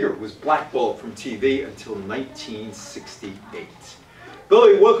Pete Seeger was blackballed from TV until 1968.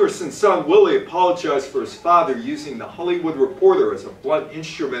 Billy Wilkerson's son, Willie, apologized for his father using The Hollywood Reporter as a blunt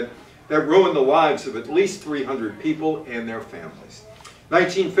instrument that ruined the lives of at least 300 people and their families.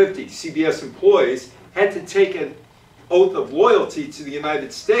 1950, CBS employees had to take an oath of loyalty to the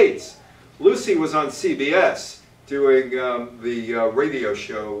United States. Lucy was on CBS doing the radio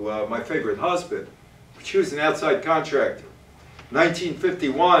show, My Favorite Husband. She was an outside contractor.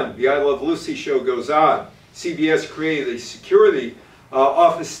 1951, the I Love Lucy show goes on. CBS created a security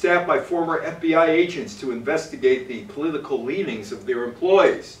office staffed by former FBI agents to investigate the political leanings of their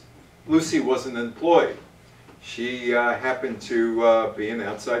employees. Lucy wasn't employed. She happened to be an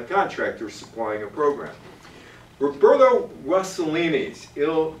outside contractor supplying a program. Roberto Rossellini's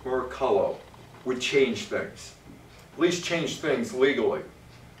Il Mercallo would change things, at least change things legally.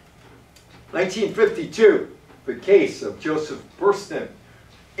 1952, the case of Joseph Burstyn,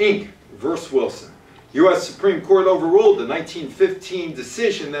 Inc. versus Wilson. U.S. Supreme Court overruled the 1915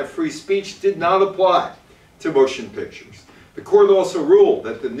 decision that free speech did not apply to motion pictures. The court also ruled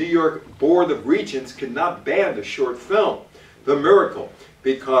that the New York Board of Regents could not ban a short film, The Miracle,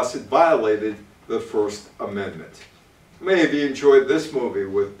 because it violated the First Amendment. Many of you enjoyed this movie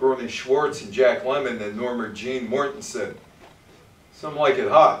with Bernie Schwartz and Jack Lemmon and Norma Jean Mortensen. Some like it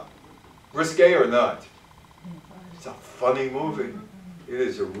hot. Risque or not? It's a funny movie. It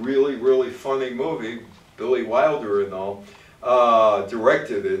is a really, really funny movie. Billy Wilder and all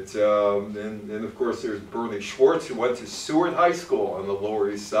directed it. And of course there's Bernie Schwartz, who went to Seward High School on the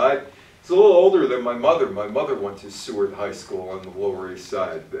Lower East Side. He's a little older than my mother. My mother went to Seward High School on the Lower East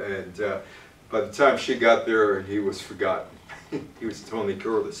Side. And by the time she got there, he was forgotten. He was Tony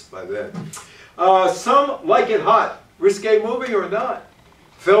Curtis by then. Some like it hot. Risque movie or not?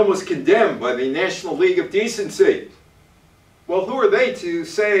 Film was condemned by the National League of Decency. Well, who are they to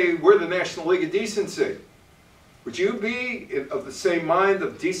say we're the National League of Decency? Would you be of the same mind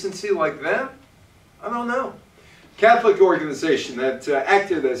of decency like them? I don't know. Catholic organization that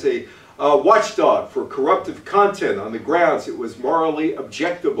acted as a watchdog for corruptive content on the grounds it was morally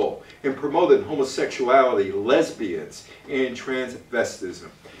objectable and promoted homosexuality, lesbians, and transvestism.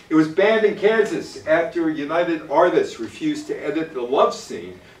 It was banned in Kansas after United Artists refused to edit the love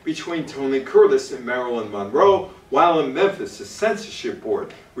scene between Tony Curtis and Marilyn Monroe, while in Memphis, the censorship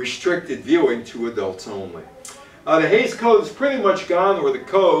board restricted viewing to adults only. The Hays Code is pretty much gone, or the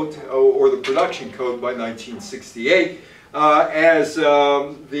code, or the production code, by 1968, as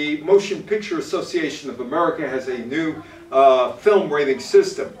the Motion Picture Association of America has a new film rating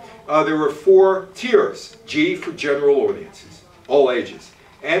system. There were 4 tiers: G for general audiences, all ages;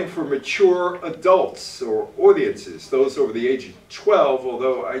 and for mature adults or audiences, those over the age of 12,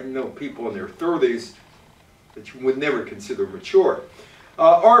 although I know people in their 30s that you would never consider mature.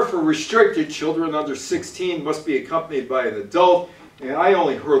 R for restricted, children under 16 must be accompanied by an adult. And I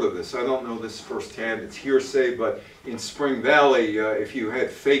only heard of this, I don't know this firsthand, it's hearsay, but in Spring Valley, if you had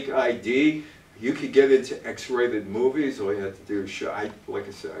fake ID, you could get into X-rated movies. All you had to do is, like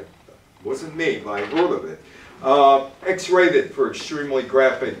I said, it wasn't me, but I heard of it. X-rated for extremely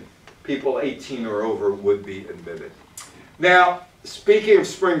graphic, people 18 or over would be admitted. Now, speaking of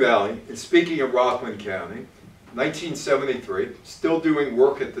Spring Valley, and speaking of Rockland County, 1973, still doing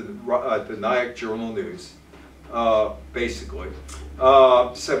work at the Nyack Journal News, basically,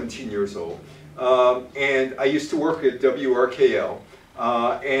 17 years old. And I used to work at WRKL,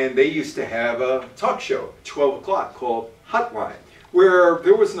 and they used to have a talk show at 12 o'clock called Hotline, where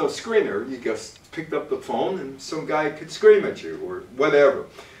there was no screener. You just picked up the phone and some guy could scream at you or whatever.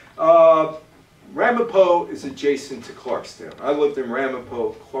 Ramapo is adjacent to Clarkstown. I lived in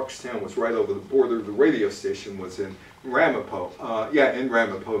Ramapo. Clarkstown was right over the border. The radio station was in Ramapo. In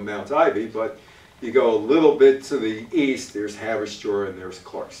Ramapo, Mount Ivy, but you go a little bit to the east, there's Haverstraw and there's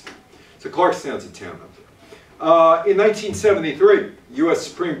Clarkstown. So Clarkstown's a town up there. In 1973, U.S.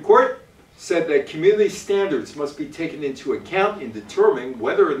 Supreme Court said that community standards must be taken into account in determining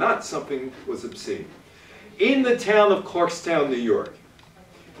whether or not something was obscene. In the town of Clarkstown, New York,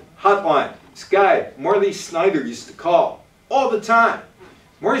 hotline, this guy, Marty Snyder, used to call all the time.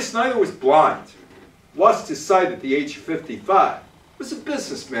 Marty Snyder was blind, lost his sight at the age of 55, was a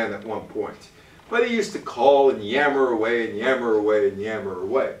businessman at one point. But he used to call and yammer away and yammer away and yammer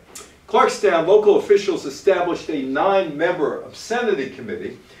away. Clarkstown local officials established a 9-member obscenity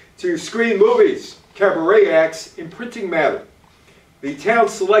committee to screen movies, cabaret acts, and printing matter. The town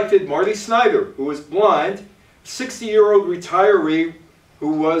selected Marty Snyder, who was blind, a 60-year-old retiree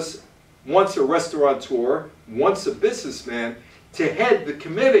who was once a restaurateur, once a businessman, to head the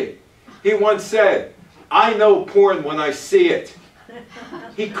committee. He once said, "I know porn when I see it."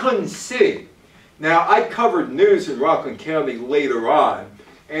 He couldn't see. Now, I covered news in Rockland County later on,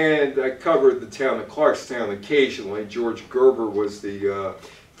 and I covered the town of Clarkstown occasionally. George Gerber was the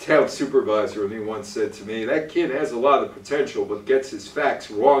town supervisor, and he once said to me, "That kid has a lot of potential, but gets his facts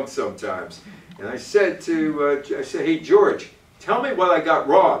wrong sometimes." And I said, "Hey, George, tell me what I got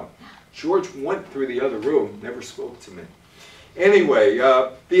wrong." George went through the other room, never spoke to me. Anyway,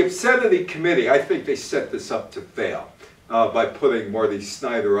 the Obscenity Committee, I think they set this up to fail. By putting Marty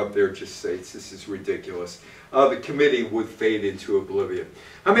Snyder up there, just states this is ridiculous. The committee would fade into oblivion.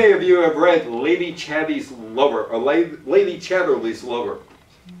 How many of you have read Lady Chatterley's Lover, or Lady Chatterley's Lover?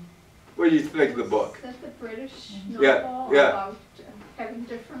 What do you think of the book? Is that the British novel about having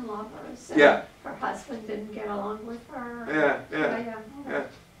different lovers? And Yeah. her husband didn't get along with her. Yeah.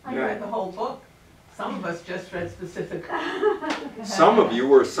 I read the whole book. Some of us just read specific. Some of you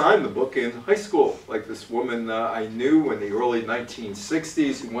were assigned the book in high school, like this woman I knew in the early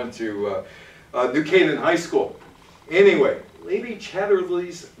 1960s who went to New Canaan High School. Anyway, Lady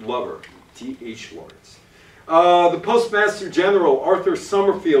Chatterley's Lover, D.H. Lawrence. The Postmaster General Arthur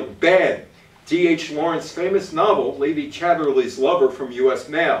Summerfield banned D.H. Lawrence's famous novel, Lady Chatterley's Lover, from U.S.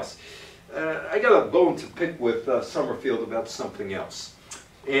 mails. I got a bone to pick with Summerfield about something else.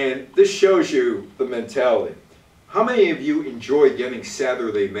 And this shows you the mentality. How many of you enjoy getting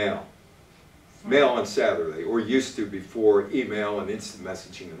Saturday mail? Mail on Saturday, or used to before email and instant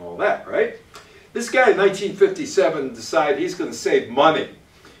messaging and all that, right? This guy in 1957 decided he's going to save money.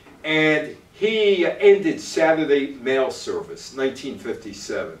 And he ended Saturday mail service,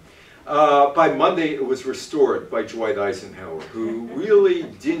 1957. By Monday, it was restored by Dwight Eisenhower, who really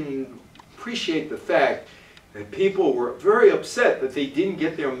didn't appreciate the fact And people were very upset that they didn't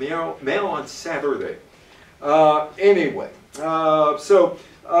get their mail on Saturday.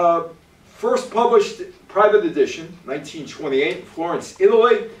 First published private edition, 1928 in Florence,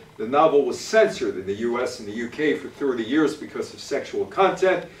 Italy. The novel was censored in the US and the UK for 30 years because of sexual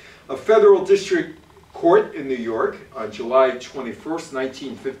content. A federal district court in New York on July 21st,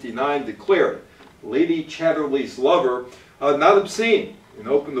 1959 declared Lady Chatterley's Lover not obscene and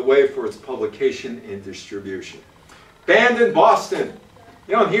opened the way for its publication and distribution. Banned in Boston.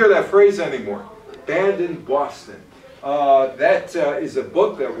 You don't hear that phrase anymore. Banned in Boston. That is a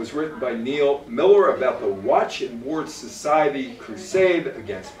book that was written by Neil Miller about the Watch and Ward Society crusade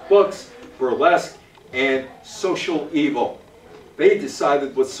against books, burlesque, and social evil. They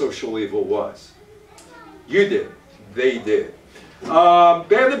decided what social evil was. You did. They did.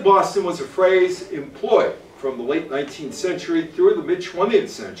 Banned in Boston was a phrase employed from the late 19th century through the mid-20th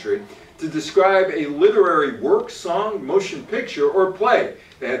century to describe a literary work, song, motion picture, or play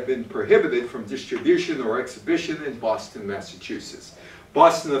that had been prohibited from distribution or exhibition in Boston, Massachusetts.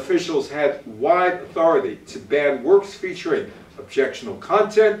 Boston officials had wide authority to ban works featuring objectionable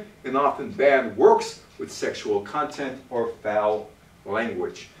content and often banned works with sexual content or foul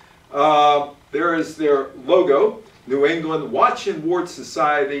language. There is their logo, New England Watch and Ward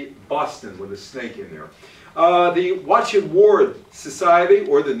Society, Boston, with a snake in there. The Watch and Ward Society,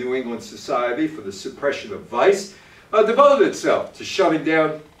 or the New England Society for the Suppression of Vice, devoted itself to shutting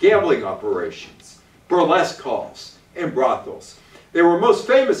down gambling operations, burlesque halls, and brothels. They were most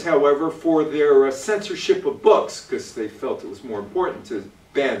famous, however, for their censorship of books, because they felt it was more important to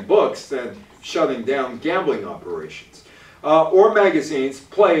ban books than shutting down gambling operations. Or magazines,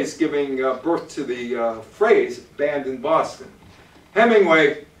 plays giving birth to the phrase, banned in Boston.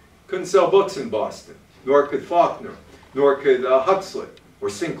 Hemingway couldn't sell books in Boston, nor could Faulkner, nor could Huxley, or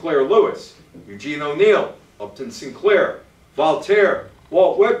Sinclair Lewis, Eugene O'Neill, Upton Sinclair, Voltaire,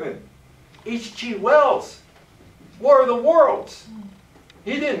 Walt Whitman, H.G. Wells, War of the Worlds.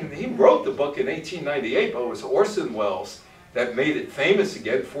 He wrote the book in 1898, but it was Orson Welles that made it famous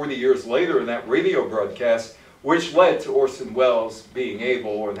again 40 years later in that radio broadcast, which led to Orson Welles being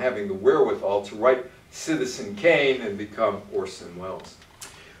able and having the wherewithal to write Citizen Kane and become Orson Welles.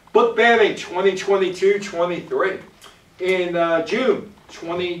 Book banning 2022-23. In June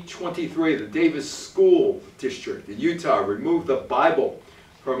 2023, the Davis School District in Utah removed the Bible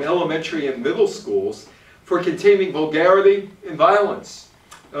from elementary and middle schools for containing vulgarity and violence.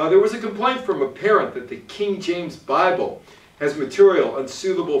 There was a complaint from a parent that the King James Bible has material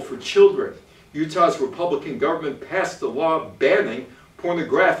unsuitable for children. Utah's Republican government passed a law banning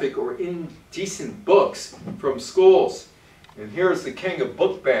pornographic or indecent books from schools. And here's the king of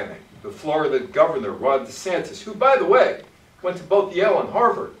book banning, the Florida governor, Ron DeSantis, who, by the way, went to both Yale and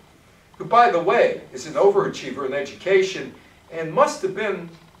Harvard, who, by the way, is an overachiever in education and must have been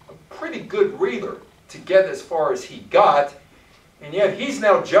a pretty good reader to get as far as he got, and yet he's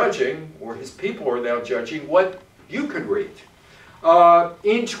now judging, or his people are now judging, what you could read.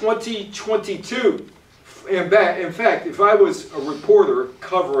 In 2022, in fact, if I was a reporter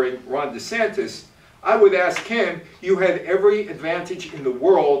covering Ron DeSantis, I would ask him, you had every advantage in the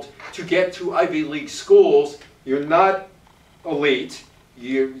world to get to Ivy League schools. You're not elite.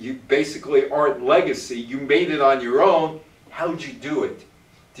 You basically aren't legacy. You made it on your own. How'd you do it?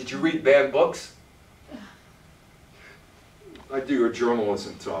 Did you read bad books? I do a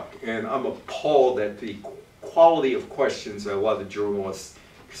journalism talk, and I'm appalled at the quality of questions that a lot of journalists,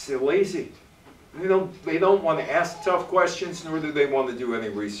 because they're lazy. They don't want to ask tough questions, nor do they want to do any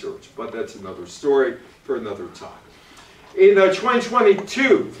research. But that's another story for another time. In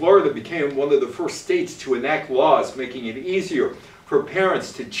 2022, Florida became one of the first states to enact laws making it easier for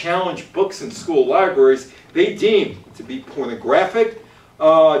parents to challenge books in school libraries they deem to be pornographic,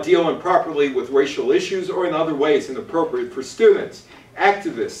 deal improperly with racial issues, or in other ways inappropriate for students.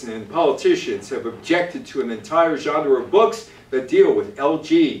 Activists and politicians have objected to an entire genre of books that deal with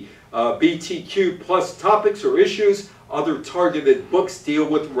LGBTQ plus topics or issues. Other targeted books deal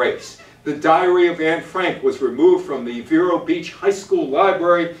with race. The Diary of Anne Frank was removed from the Vero Beach High School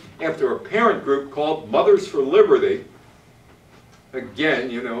library after a parent group called Mothers for Liberty.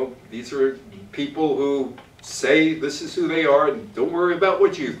 Again, you know, these are people who say this is who they are and don't worry about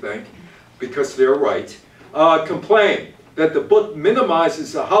what you think because they're right. Complain that the book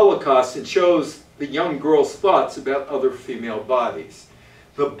minimizes the Holocaust and shows the young girl's thoughts about other female bodies.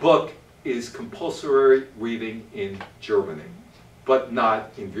 The book is compulsory reading in Germany, but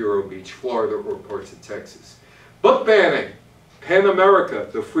not in Vero Beach, Florida, or parts of Texas. Book banning, PEN America,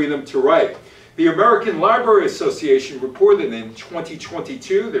 the freedom to write. The American Library Association reported in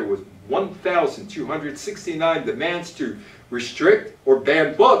 2022 there was 1,269 demands to restrict or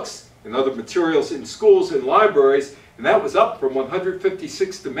ban books and other materials in schools and libraries, and that was up from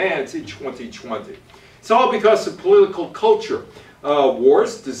 156 demands in 2020. It's all because of political culture.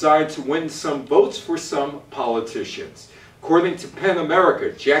 Wars designed to win some votes for some politicians. According to PEN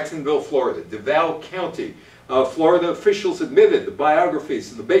America, Jacksonville, Florida, Duval County, Florida officials admitted the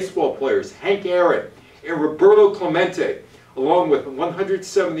biographies of the baseball players Hank Aaron and Roberto Clemente, along with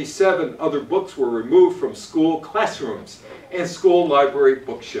 177 other books, were removed from school classrooms and school library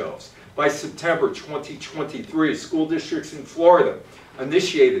bookshelves. By September 2023, school districts in Florida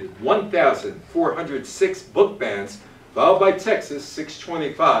initiated 1,406 book bans, followed by Texas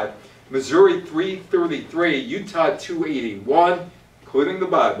 625, Missouri 333, Utah 281, including the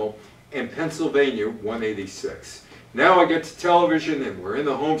Bible, and Pennsylvania 186. Now I get to television, and we're in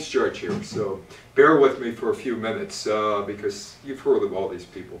the home stretch here, so bear with me for a few minutes because you've heard of all these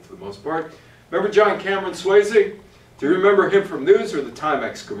people for the most part. Remember John Cameron Swayze? Do you remember him from news or the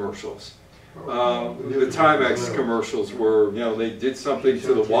Timex commercials? The Timex commercials were, you know, they did something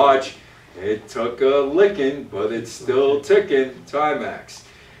to the watch. It took a licking, but it's still ticking. Timex.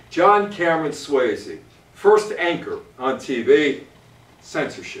 John Cameron Swayze, first anchor on TV,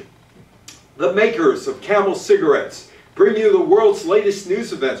 Censorship. The makers of Camel cigarettes bring you the world's latest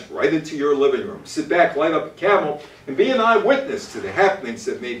news events right into your living room. Sit back, light up a Camel, and be an eyewitness to the happenings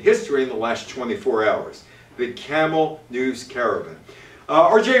that made history in the last 24 hours. The Camel News Caravan.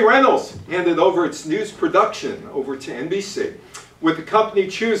 R.J. Reynolds handed over its news production over to NBC, with the company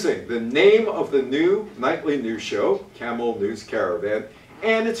choosing the name of the new nightly news show, Camel News Caravan,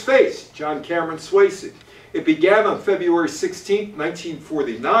 and its face, John Cameron Swayze. It began on February 16,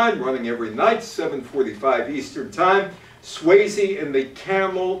 1949, running every night, 7:45 Eastern Time. Swayze and the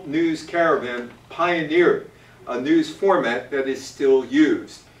Camel News Caravan pioneered a news format that is still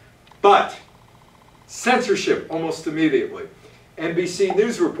used. But censorship almost immediately. NBC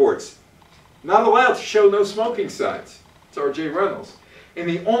News reports, not allowed to show no smoking signs. It's R.J. Reynolds. And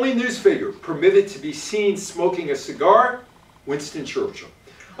the only news figure permitted to be seen smoking a cigar, Winston Churchill.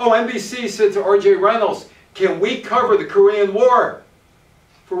 Oh, NBC said to R.J. Reynolds, can we cover the Korean War?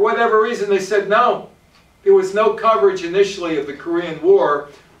 For whatever reason, they said no. There was no coverage initially of the Korean War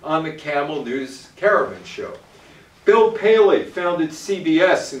on the Camel News Caravan show. Bill Paley founded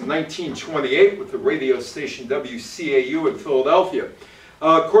CBS in 1928 with the radio station WCAU in Philadelphia.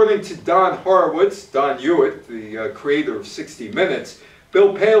 According to Don Horowitz, Don Hewitt, the creator of 60 Minutes,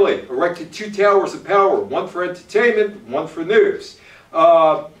 Bill Paley erected 2 towers of power, one for entertainment, one for news.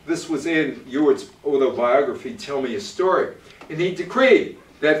 This was in Hewitt's autobiography, Tell Me a Story. And he decreed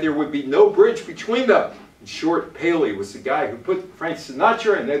that there would be no bridge between them. In short, Paley was the guy who put Frank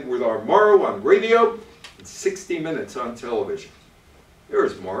Sinatra and Edward R. Murrow on radio and 60 Minutes on television.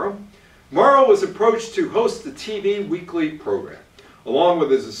 There's Murrow. Murrow was approached to host the TV weekly program. Along with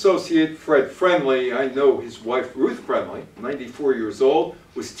his associate, Fred Friendly, I know his wife, Ruth Friendly, 94 years old,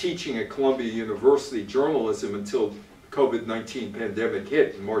 was teaching at Columbia University journalism until the COVID-19 pandemic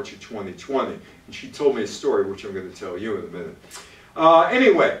hit in March of 2020. And she told me a story, which I'm going to tell you in a minute.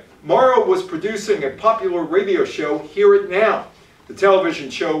 Anyway, Murrow was producing a popular radio show, Hear It Now. The television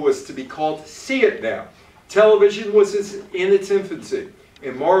show was to be called See It Now. Television was in its infancy,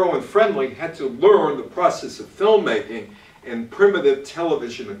 and Murrow and Friendly had to learn the process of filmmaking and primitive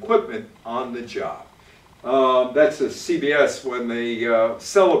television equipment on the job. That's a CBS when they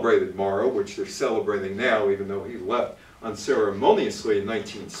celebrated Murrow, which they're celebrating now, even though he left unceremoniously in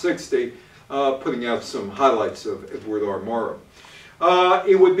 1960, putting out some highlights of Edward R. Murrow.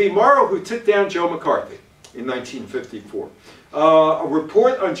 It would be Murrow who took down Joe McCarthy in 1954. A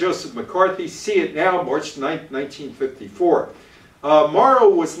report on Joseph McCarthy, See It Now, March 9, 1954.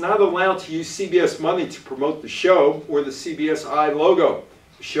 Murrow was not allowed to use CBS money to promote the show or the CBS I logo.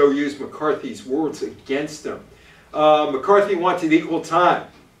 The show used McCarthy's words against him. McCarthy wanted equal time.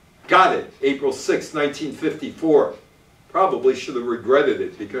 Got it, April 6, 1954. Probably should have regretted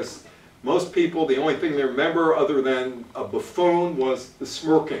it because most people, the only thing they remember other than a buffoon was the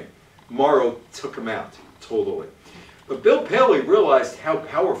smirking. Murrow took him out, totally. But Bill Paley realized how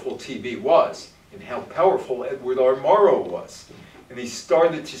powerful TV was and how powerful Edward R. Murrow was. And he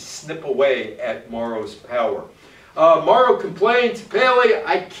started to snip away at Murrow's power. Murrow complained to Paley,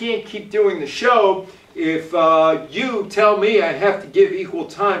 I can't keep doing the show if you tell me I have to give equal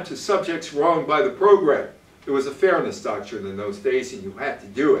time to subjects wronged by the program. There was a fairness doctrine in those days and you had to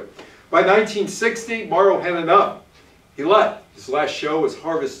do it. By 1960, Murrow had enough. He left. His last show was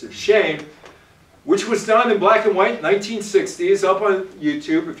Harvest of Shame, which was done in black and white, 1960s, up on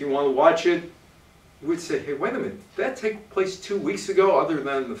YouTube if you want to watch it. we'd say, hey, wait a minute, did that take place 2 weeks ago, other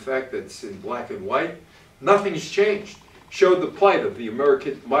than the fact that it's in black and white? Nothing's changed. Showed the plight of the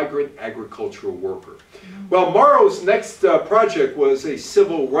American migrant agricultural worker. Well, Morrow's next project was a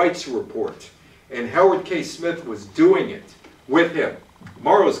civil rights report, and Howard K. Smith was doing it with him.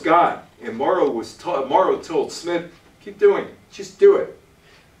 Morrow's gone, and Morrow told Smith, keep doing it, just do it.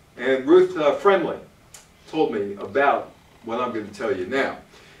 And Ruth Friendly told me about what I'm going to tell you now.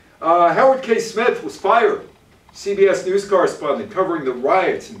 Howard K. Smith was fired. CBS News correspondent covering the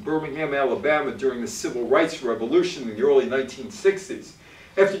riots in Birmingham, Alabama during the Civil Rights Revolution in the early 1960s.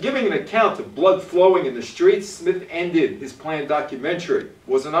 After giving an account of blood flowing in the streets, Smith ended his planned documentary,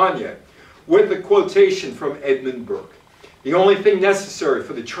 wasn't on yet, with a quotation from Edmund Burke. The only thing necessary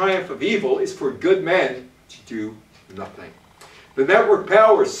for the triumph of evil is for good men to do nothing. The network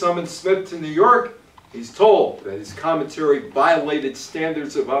powers summoned Smith to New York. He's told that his commentary violated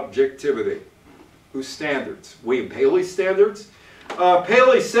standards of objectivity. Whose standards? William Paley's standards?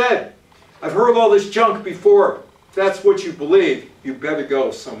 Paley said, I've heard all this junk before. If that's what you believe, you better go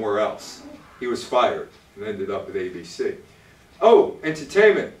somewhere else. He was fired and ended up at ABC. Oh,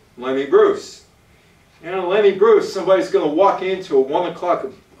 entertainment, Lenny Bruce. You know, Lenny Bruce, somebody's going to walk into a 1 o'clock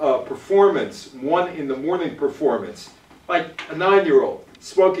performance, 1 in the morning performance, like a 9-year-old,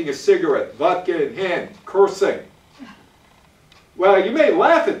 smoking a cigarette, vodka in hand, cursing. Well, you may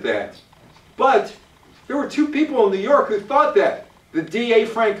laugh at that, but there were 2 people in New York who thought that. The DA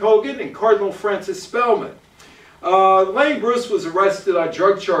Frank Hogan and Cardinal Francis Spellman. Lenny Bruce was arrested on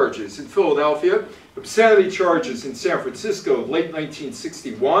drug charges in Philadelphia, obscenity charges in San Francisco in late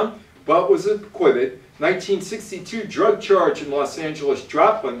 1961, but was acquitted. 1962 drug charge in Los Angeles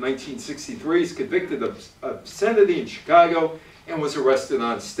dropped, but in 1963 he's convicted of obscenity in Chicago and was arrested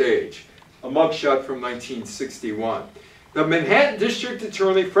on stage. A mugshot from 1961. The Manhattan District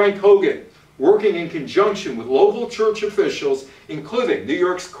Attorney Frank Hogan, working in conjunction with local church officials, including New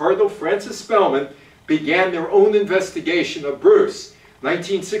York's Cardinal Francis Spellman, began their own investigation of Bruce.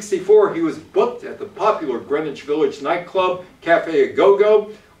 1964, he was booked at the popular Greenwich Village nightclub, Cafe A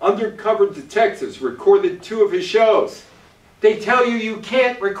Go-Go. Undercover detectives recorded 2 of his shows. They tell you you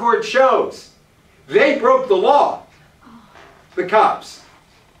can't record shows. They broke the law. The cops.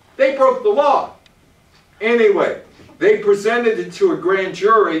 They broke the law. Anyway, they presented it to a grand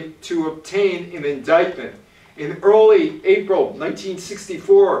jury to obtain an indictment. In early April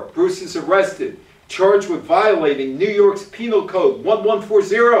 1964, Bruce is arrested, charged with violating New York's Penal Code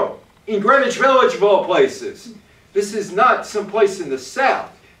 1140 in Greenwich Village, of all places. This is not someplace in the South.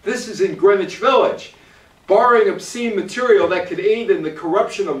 This is in Greenwich Village. Borrowing obscene material that could aid in the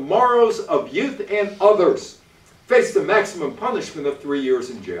corruption of morals of youth and others. Faced a maximum punishment of 3 years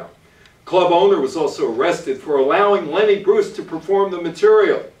in jail. Club owner was also arrested for allowing Lenny Bruce to perform the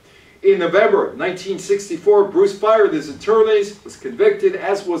material. In November 1964, Bruce fired his attorneys, was convicted,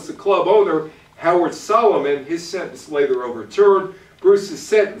 as was the club owner, Howard Solomon. His sentence later overturned. Bruce is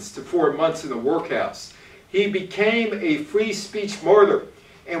sentenced to 4 months in the workhouse. He became a free speech martyr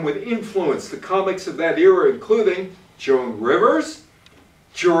and would influence the comics of that era, including Joan Rivers,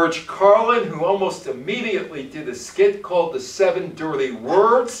 George Carlin, who almost immediately did a skit called The 7 Dirty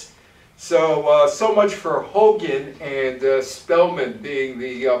Words. So much for Hogan and Spellman being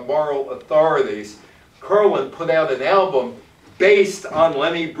the moral authorities. Carlin put out an album based on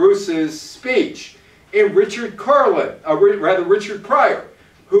Lenny Bruce's speech. And Richard Pryor,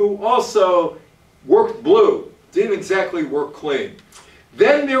 who also worked blue, didn't exactly work clean.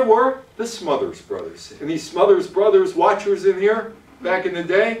 Then there were the Smothers Brothers. Any Smothers Brothers watchers in here back in the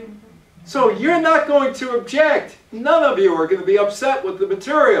day? So you're not going to object. None of you are going to be upset with the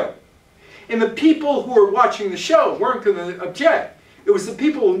material. And the people who were watching the show weren't going to object. It was the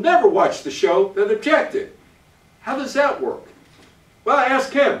people who never watched the show that objected. How does that work? Well,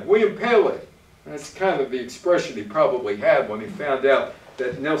 ask him, William Paley. That's kind of the expression he probably had when he found out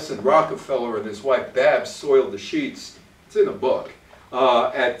that Nelson Rockefeller and his wife Babs soiled the sheets. It's in a book.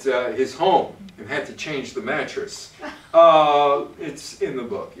 At his home and had to change the mattress. It's in the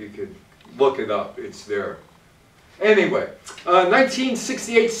book. You could look it up. It's there. Anyway,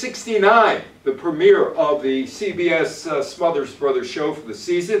 1968-69, the premiere of the CBS Smothers Brothers show for the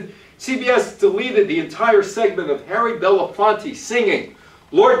season. CBS deleted the entire segment of Harry Belafonte singing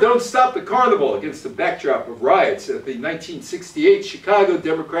 "Lord, Don't Stop the Carnival" against the backdrop of riots at the 1968 Chicago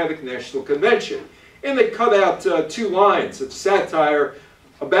Democratic National Convention. And they cut out 2 lines of satire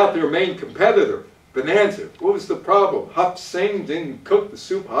about their main competitor, Bonanza. What was the problem? Hup Singh didn't cook the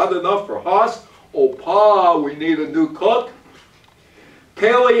soup hot enough for Haas? Oh, Pa, we need a new cook.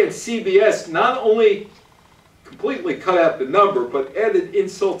 Paley and CBS not only completely cut out the number, but added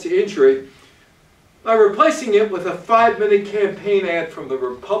insult to injury. by replacing it with a 5-minute campaign ad from the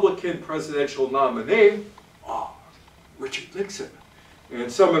Republican presidential nominee, Richard Nixon.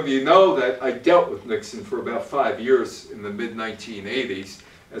 And some of you know that I dealt with Nixon for about 5 years in the mid-1980s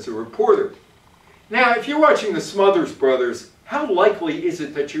as a reporter. Now, if you're watching the Smothers Brothers, how likely is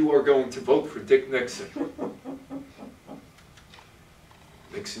it that you are going to vote for Dick Nixon?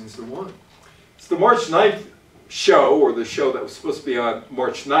 Nixon's the one. It's the March 9th show, or the show that was supposed to be on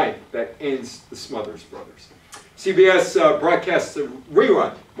March 9th, that ends the Smothers Brothers. CBS broadcasts a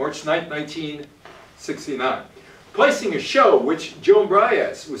rerun, March 9th, 1969. Placing a show which Joan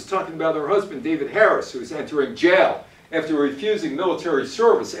Baez was talking about her husband, David Harris, who was entering jail after refusing military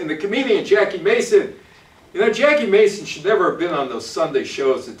service. And the comedian Jackie Mason, you know, Jackie Mason should never have been on those Sunday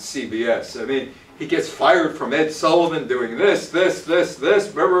shows at CBS. I mean, he gets fired from Ed Sullivan doing this.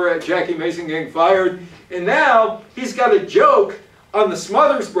 Remember Jackie Mason getting fired? And now he's got a joke on the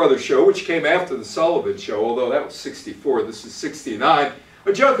Smothers Brothers show, which came after the Sullivan show, although that was 64, this is 69.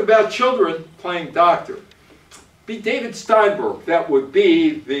 A joke about children playing doctor. Be David Steinberg, that would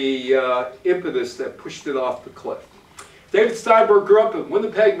be the impetus that pushed it off the cliff. David Steinberg grew up in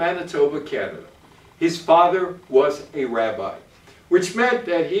Winnipeg, Manitoba, Canada. His father was a rabbi, which meant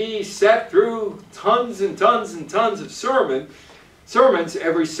that he sat through tons and tons and tons of sermons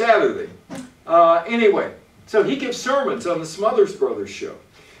every Saturday. Anyway, so he gives sermons on the Smothers Brothers show.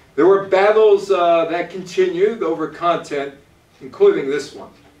 There were battles that continued over content, including this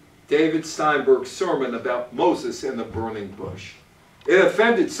one. David Steinberg's sermon about Moses and the burning bush. It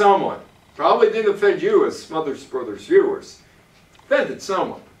offended someone. Probably didn't offend you as Smothers Brothers viewers. Offended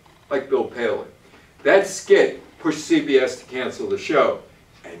someone, like Bill Palin. That skit pushed CBS to cancel the show.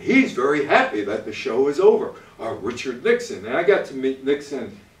 And he's very happy that the show is over. Richard Nixon. And I got to meet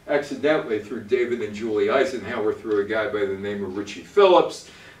Nixon accidentally through David and Julie Eisenhower, through a guy by the name of Richie Phillips.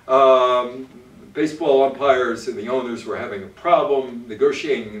 Baseball umpires and the owners were having a problem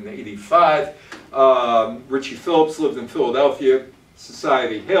negotiating in '85. Richie Phillips lived in Philadelphia,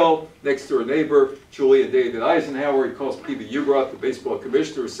 Society Hill, next door neighbor, Julie and David Eisenhower. He calls Peter Ugroth, the baseball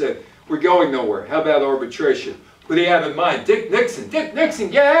commissioner, said, "We're going nowhere. How about arbitration?" Who do you have in mind? Dick Nixon. Dick Nixon,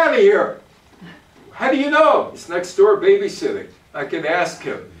 get out of here. How do you know? He's next door babysitting. I can ask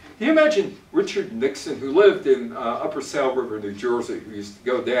him. Can you imagine Richard Nixon, who lived in Upper Saddle River, New Jersey, who used to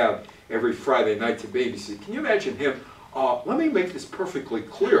go down every Friday night to babysit? Can you imagine him? Let me make this perfectly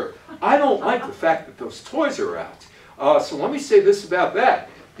clear. I don't like the fact that those toys are out. So let me say this about that.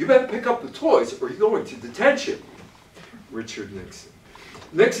 You better pick up the toys or you're going to detention. Richard Nixon.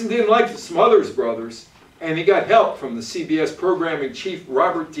 Nixon didn't like the Smothers Brothers, and he got help from the CBS programming chief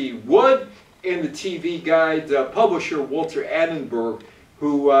Robert D. Wood and the TV guide publisher Walter Annenberg,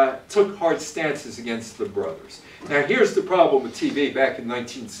 who took hard stances against the brothers. Now here's the problem with TV back in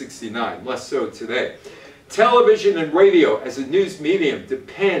 1969, less so today. Television and radio as a news medium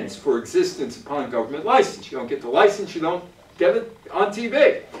depends for existence upon government license. You don't get the license, you don't get it on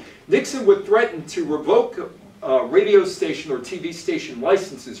TV. Nixon would threaten to revoke radio station or TV station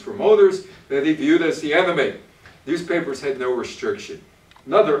licenses from owners that he viewed as the enemy. Newspapers had no restriction.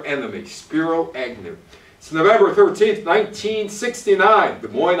 Another enemy, Spiro Agnew. It's November 13th, 1969, Des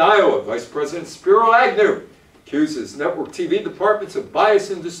Moines, Iowa. Vice President Spiro Agnew accuses network TV departments of bias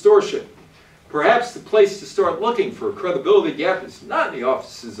and distortion. Perhaps the place to start looking for a credibility gap is not in the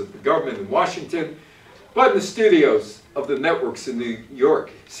offices of the government in Washington, but in the studios of the networks in New York.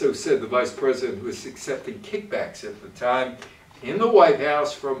 So said the Vice President, who was accepting kickbacks at the time in the White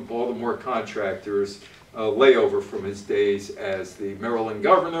House from Baltimore contractors, layover from his days as the Maryland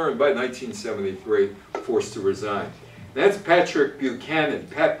governor, and by 1973 forced to resign. That's Patrick Buchanan,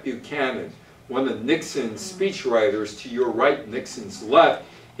 Pat Buchanan, one of Nixon's speechwriters. To your right, Nixon's left.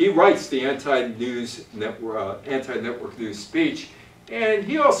 He writes the anti-network news speech, and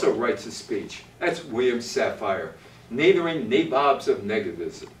he also writes a speech. That's William Safire, Nathering Nabobs of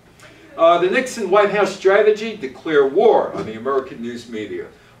Negativism. The Nixon White House strategy: declare war on the American news media.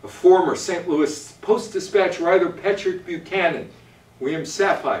 A former St. Louis Post-Dispatch writer, Patrick Buchanan, William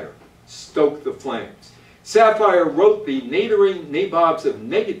Safire, stoked the flames. Safire wrote the Nathering Nabobs of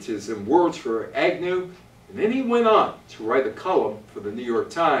Negativism words for Agnew, and then he went on to write a column for the New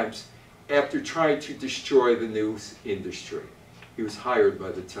York Times after trying to destroy the news industry. He was hired by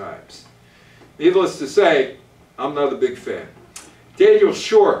the Times. Needless to say, I'm not a big fan. Daniel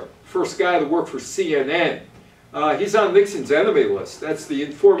Short, first guy to work for CNN. He's on Nixon's enemy list. That's the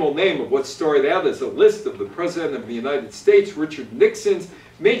informal name of what started out as a list of the President of the United States, Richard Nixon's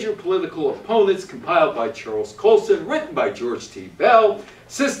Major Political Opponents, compiled by Charles Colson, written by George T. Bell,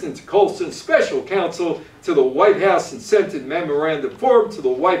 assistant to Colson, special counsel to the White House, and sent in memorandum form to the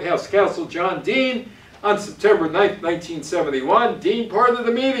White House counsel John Dean on September 9, 1971. Dean, part of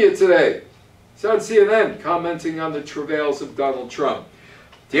the media today. He's on CNN commenting on the travails of Donald Trump.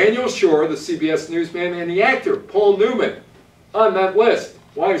 Daniel Shore, the CBS newsman, and the actor Paul Newman on that list.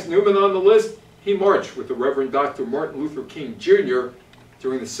 Why is Newman on the list? He marched with the Reverend Dr. Martin Luther King Jr.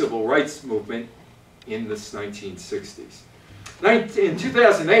 during the Civil Rights Movement in the 1960s. In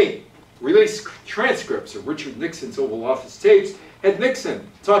 2008, released transcripts of Richard Nixon's Oval Office tapes had Nixon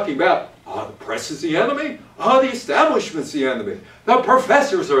talking about, the press is the enemy, the establishment's the enemy, the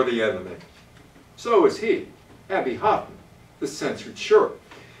professors are the enemy. So is he, Abbie Hoffman, the censored shirt.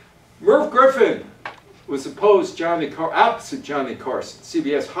 Merv Griffin was opposed opposite Johnny Carson.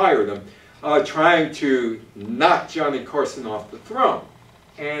 CBS hired him, trying to knock Johnny Carson off the throne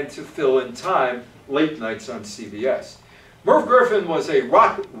and to fill in time late nights on CBS. Merv Griffin was a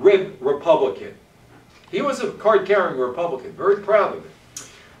rock-rib Republican. He was a card-carrying Republican, very proud of it.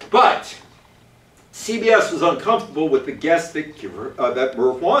 But CBS was uncomfortable with the guests that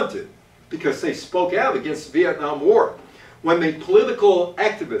Merv wanted because they spoke out against the Vietnam War. When the political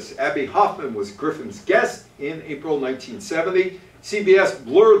activist Abbie Hoffman was Griffin's guest in April 1970, CBS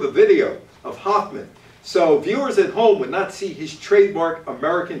blurred the video of Hoffman so viewers at home would not see his trademark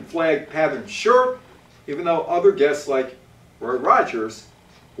American flag patterned shirt, even though other guests like Roy Rogers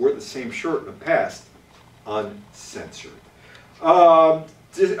wore the same shirt in the past, uncensored. Merv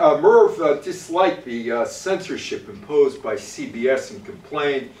disliked the censorship imposed by CBS and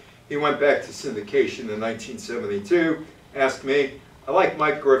complained. He went back to syndication in 1972. Asked me, I like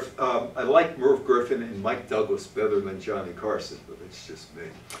Merv Griffin and Mike Douglas better than Johnny Carson, but it's just me.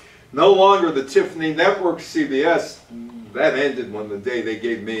 No longer the Tiffany Network CBS. That ended when the day they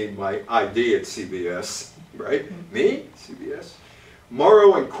gave me my ID at CBS, right? Me? CBS?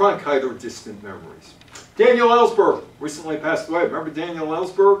 Morrow and Cronkite are distant memories. Daniel Ellsberg recently passed away. Remember Daniel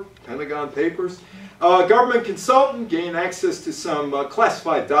Ellsberg? Pentagon Papers. Government consultant gained access to some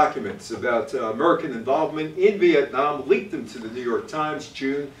classified documents about American involvement in Vietnam, leaked them to the New York Times,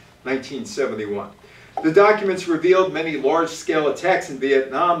 June 1971. The documents revealed many large-scale attacks in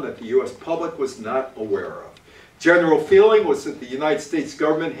Vietnam that the U.S. public was not aware of. General feeling was that the United States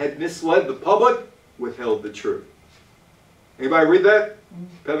government had misled the public, withheld the truth. Anybody read that?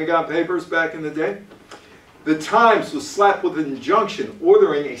 Pentagon Papers back in the day? The Times was slapped with an injunction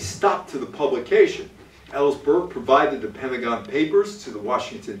ordering a stop to the publication. Ellsberg provided the Pentagon Papers to the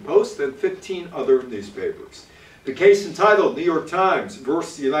Washington Post and 15 other newspapers. The case entitled New York Times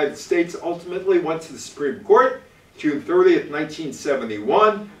versus the United States ultimately went to the Supreme Court. June 30th,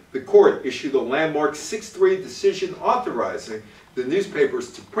 1971, the court issued a landmark 6-3 decision authorizing the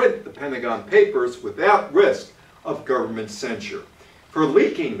newspapers to print the Pentagon Papers without risk of government censure. For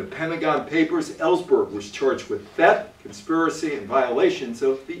leaking the Pentagon Papers, Ellsberg was charged with theft, conspiracy, and violations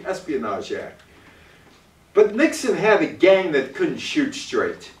of the Espionage Act. But Nixon had a gang that couldn't shoot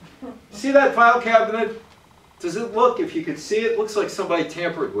straight. See that file cabinet? Does it look, if you could see it, looks like somebody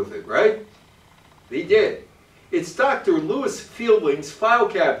tampered with it, right? They did. It's Dr. Lewis Fielding's file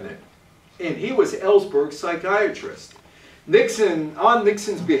cabinet, and he was Ellsberg's psychiatrist. Nixon, on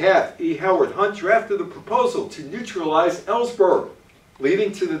Nixon's behalf, E. Howard Hunt drafted a proposal to neutralize Ellsberg,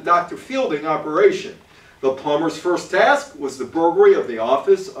 leading to the Dr. Fielding operation. The plumber's first task was the burglary of the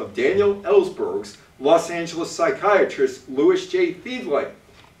office of Daniel Ellsberg's Los Angeles psychiatrist Louis J. Fielding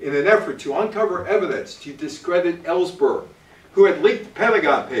in an effort to uncover evidence to discredit Ellsberg, who had leaked the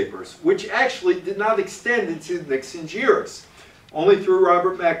Pentagon Papers, which actually did not extend into Nixon's years, only through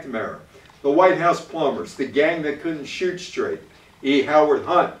Robert McNamara, the White House plumbers, the gang that couldn't shoot straight, E. Howard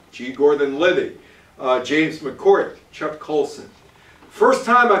Hunt, G. Gordon Liddy, James McCourt, Chuck Colson. First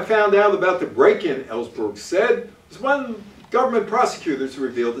time I found out about the break-in, Ellsberg said, was when government prosecutors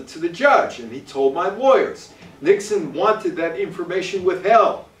revealed it to the judge, and he told my lawyers. Nixon wanted that information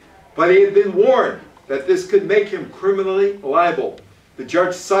withheld, but he had been warned that this could make him criminally liable. The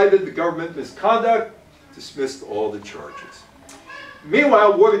judge cited the government misconduct, dismissed all the charges.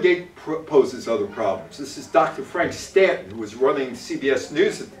 Meanwhile, Watergate poses other problems. This is Dr. Frank Stanton, who was running CBS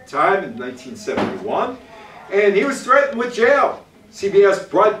News at the time in 1971, and he was threatened with jail. CBS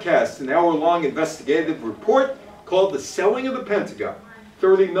broadcast an hour-long investigative report called The Selling of the Pentagon,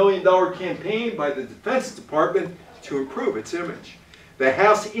 $30 million campaign by the Defense Department to improve its image. The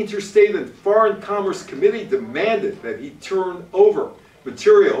House Interstate and Foreign Commerce Committee demanded that he turn over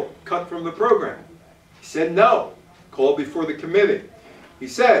material cut from the program. He said no, called before the committee. He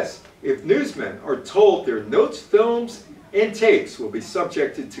says, if newsmen are told their notes, films, and tapes will be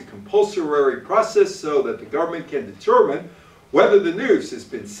subjected to compulsory process so that the government can determine whether the news has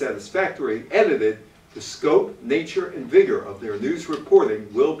been satisfactorily edited. The scope, nature, and vigor of their news reporting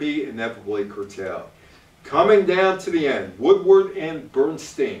will be inevitably curtailed. Coming down to the end, Woodward and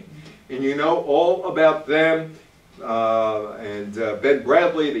Bernstein. And you know all about them, and Ben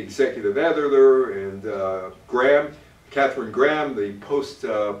Bradley, the executive editor, and Catherine Graham, the Post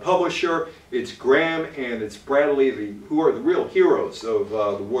publisher. It's Graham and it's Bradley, who are the real heroes of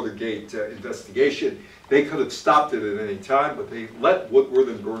the Watergate investigation. They could have stopped it at any time, but they let Woodward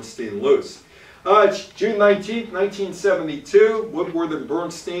and Bernstein loose. It's June 19, 1972. Woodward and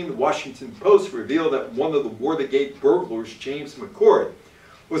Bernstein, the Washington Post, revealed that one of the Watergate burglars, James McCord,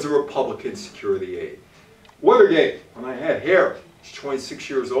 was a Republican security aide. Watergate, when I had hair, I was 26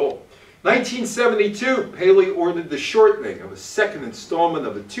 years old. 1972, Paley ordered the shortening of a second installment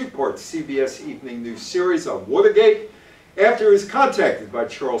of a two-part CBS Evening News series on Watergate. After he was contacted by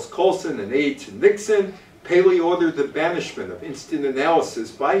Charles Colson, an aide to Nixon, Paley ordered the banishment of instant analysis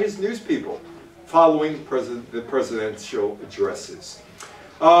by his news people following the presidential addresses.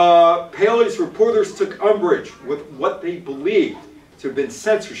 Paley's reporters took umbrage with what they believed to have been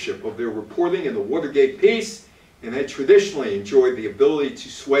censorship of their reporting in the Watergate piece, and had traditionally enjoyed the ability to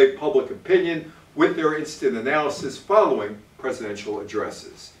sway public opinion with their instant analysis following presidential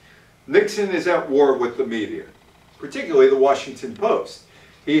addresses. Nixon is at war with the media, particularly the Washington Post.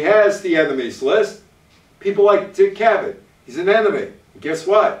 He has the enemies list. People like Dick Cavett, he's an enemy. And guess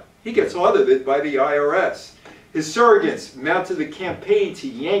what? He gets audited by the IRS. His surrogates mounted a campaign to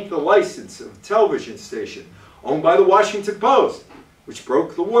yank the license of a television station owned by the Washington Post, which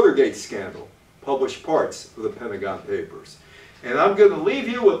broke the Watergate scandal, published parts of the Pentagon Papers. And I'm going to leave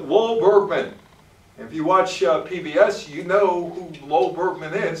you with Lowell Bergman. And if you watch PBS, you know who Lowell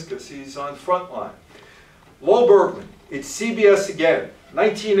Bergman is because he's on Frontline. Lowell Bergman, it's CBS again.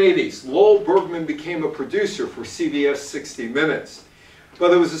 1980s, Lowell Bergman became a producer for CBS 60 Minutes.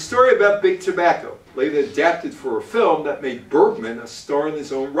 But it was a story about big tobacco, later adapted for a film that made Bergman a star in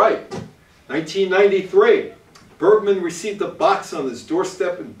his own right. 1993, Bergman received a box on his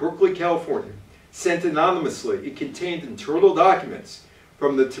doorstep in Berkeley, California, sent anonymously. It contained internal documents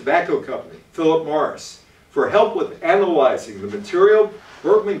from the tobacco company, Philip Morris. For help with analyzing the material,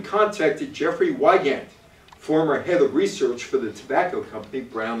 Bergman contacted Jeffrey Wygant, former head of research for the tobacco company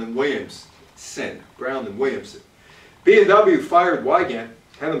Brown & Williamson. B&W fired Wygant,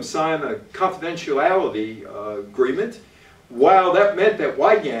 had him sign a confidentiality agreement. While that meant that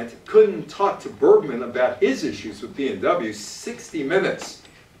Wygant couldn't talk to Bergman about his issues with B&W, 60 Minutes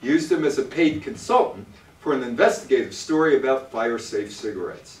used him as a paid consultant for an investigative story about fire-safe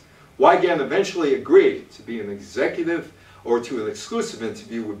cigarettes. Wygant eventually agreed to be an executive or to an exclusive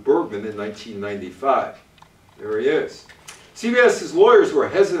interview with Bergman in 1995. There he is. CBS's lawyers were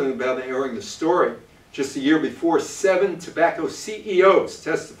hesitant about airing the story. Just a year before, 7 tobacco CEOs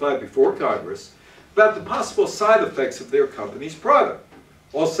testified before Congress about the possible side effects of their company's product.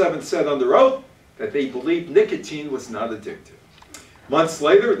 All 7 said under oath that they believed nicotine was not addictive. Months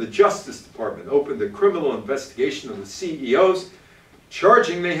later, the Justice Department opened a criminal investigation of the CEOs,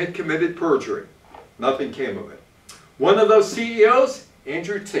 charging they had committed perjury. Nothing came of it. One of those CEOs,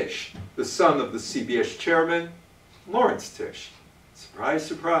 Andrew Tisch, the son of the CBS chairman, Lawrence Tisch. Surprise,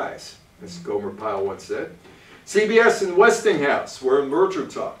 surprise, as Gomer Pyle once said. CBS and Westinghouse were in merger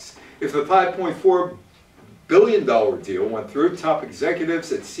talks. If the $5.4 billion deal went through, top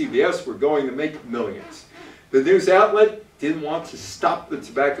executives at CBS were going to make millions. The news outlet didn't want to stop the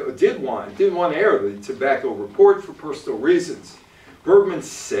tobacco, didn't want to air the tobacco report for personal reasons. Bergman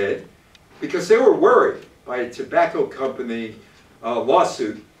said, because they were worried by a tobacco company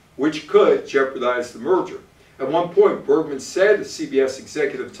lawsuit which could jeopardize the merger. At one point, Bergman said, a CBS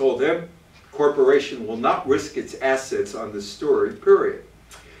executive told him, the corporation will not risk its assets on this story, period.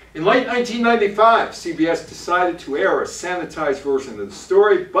 In late 1995, CBS decided to air a sanitized version of the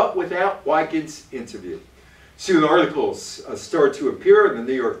story, but without Wygant's interview. Soon articles started to appear in the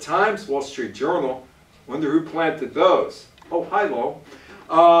New York Times, Wall Street Journal. Wonder who planted those? Oh, hi, Lowell.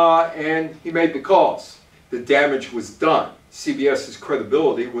 And he made the calls. The damage was done. CBS's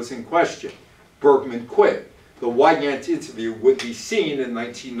credibility was in question. Bergman quit. The Wygant interview would be seen in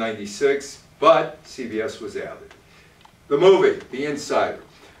 1996, but CBS was outed. The movie, The Insider.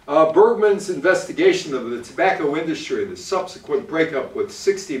 Bergman's investigation of the tobacco industry and the subsequent breakup with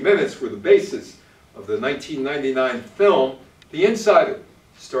 60 Minutes were the basis of the 1999 film, The Insider,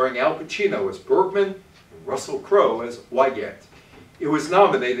 starring Al Pacino as Bergman and Russell Crowe as Wygant. It was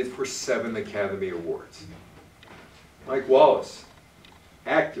nominated for 7 Academy Awards. Mike Wallace,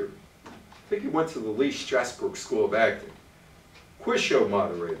 actor. I think he went to the Lee Strasberg School of Acting. quiz show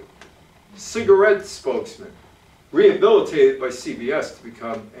moderator, cigarette spokesman, rehabilitated by CBS to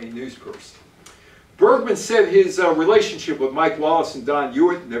become a news person. Bergman said his relationship with Mike Wallace and Don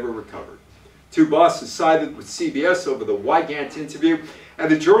Hewitt never recovered. Two bosses sided with CBS over the Wygant interview.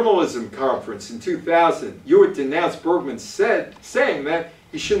 At a journalism conference in 2000, Hewitt denounced Bergman saying that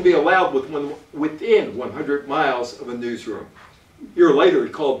he shouldn't be allowed within 100 miles of a newsroom. A year later,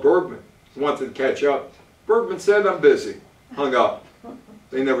 he called Bergman, wanted to catch up. Bergman said, "I'm busy," hung up.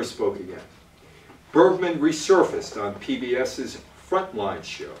 They never spoke again. Bergman resurfaced on PBS's Frontline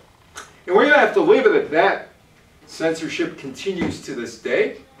show. And we're going to have to leave it at that. Censorship continues to this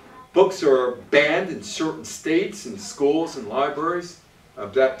day. Books are banned in certain states and schools and libraries.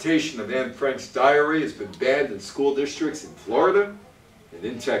 Adaptation of Anne Frank's diary has been banned in school districts in Florida and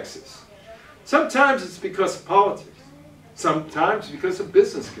in Texas. Sometimes it's because of politics. Sometimes because of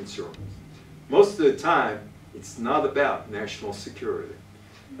business concerns. Most of the time, it's not about national security.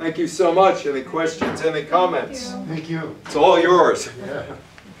 Thank you so much. Any questions, any comments? Thank you. It's all yours. Yeah.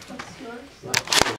 What's yours?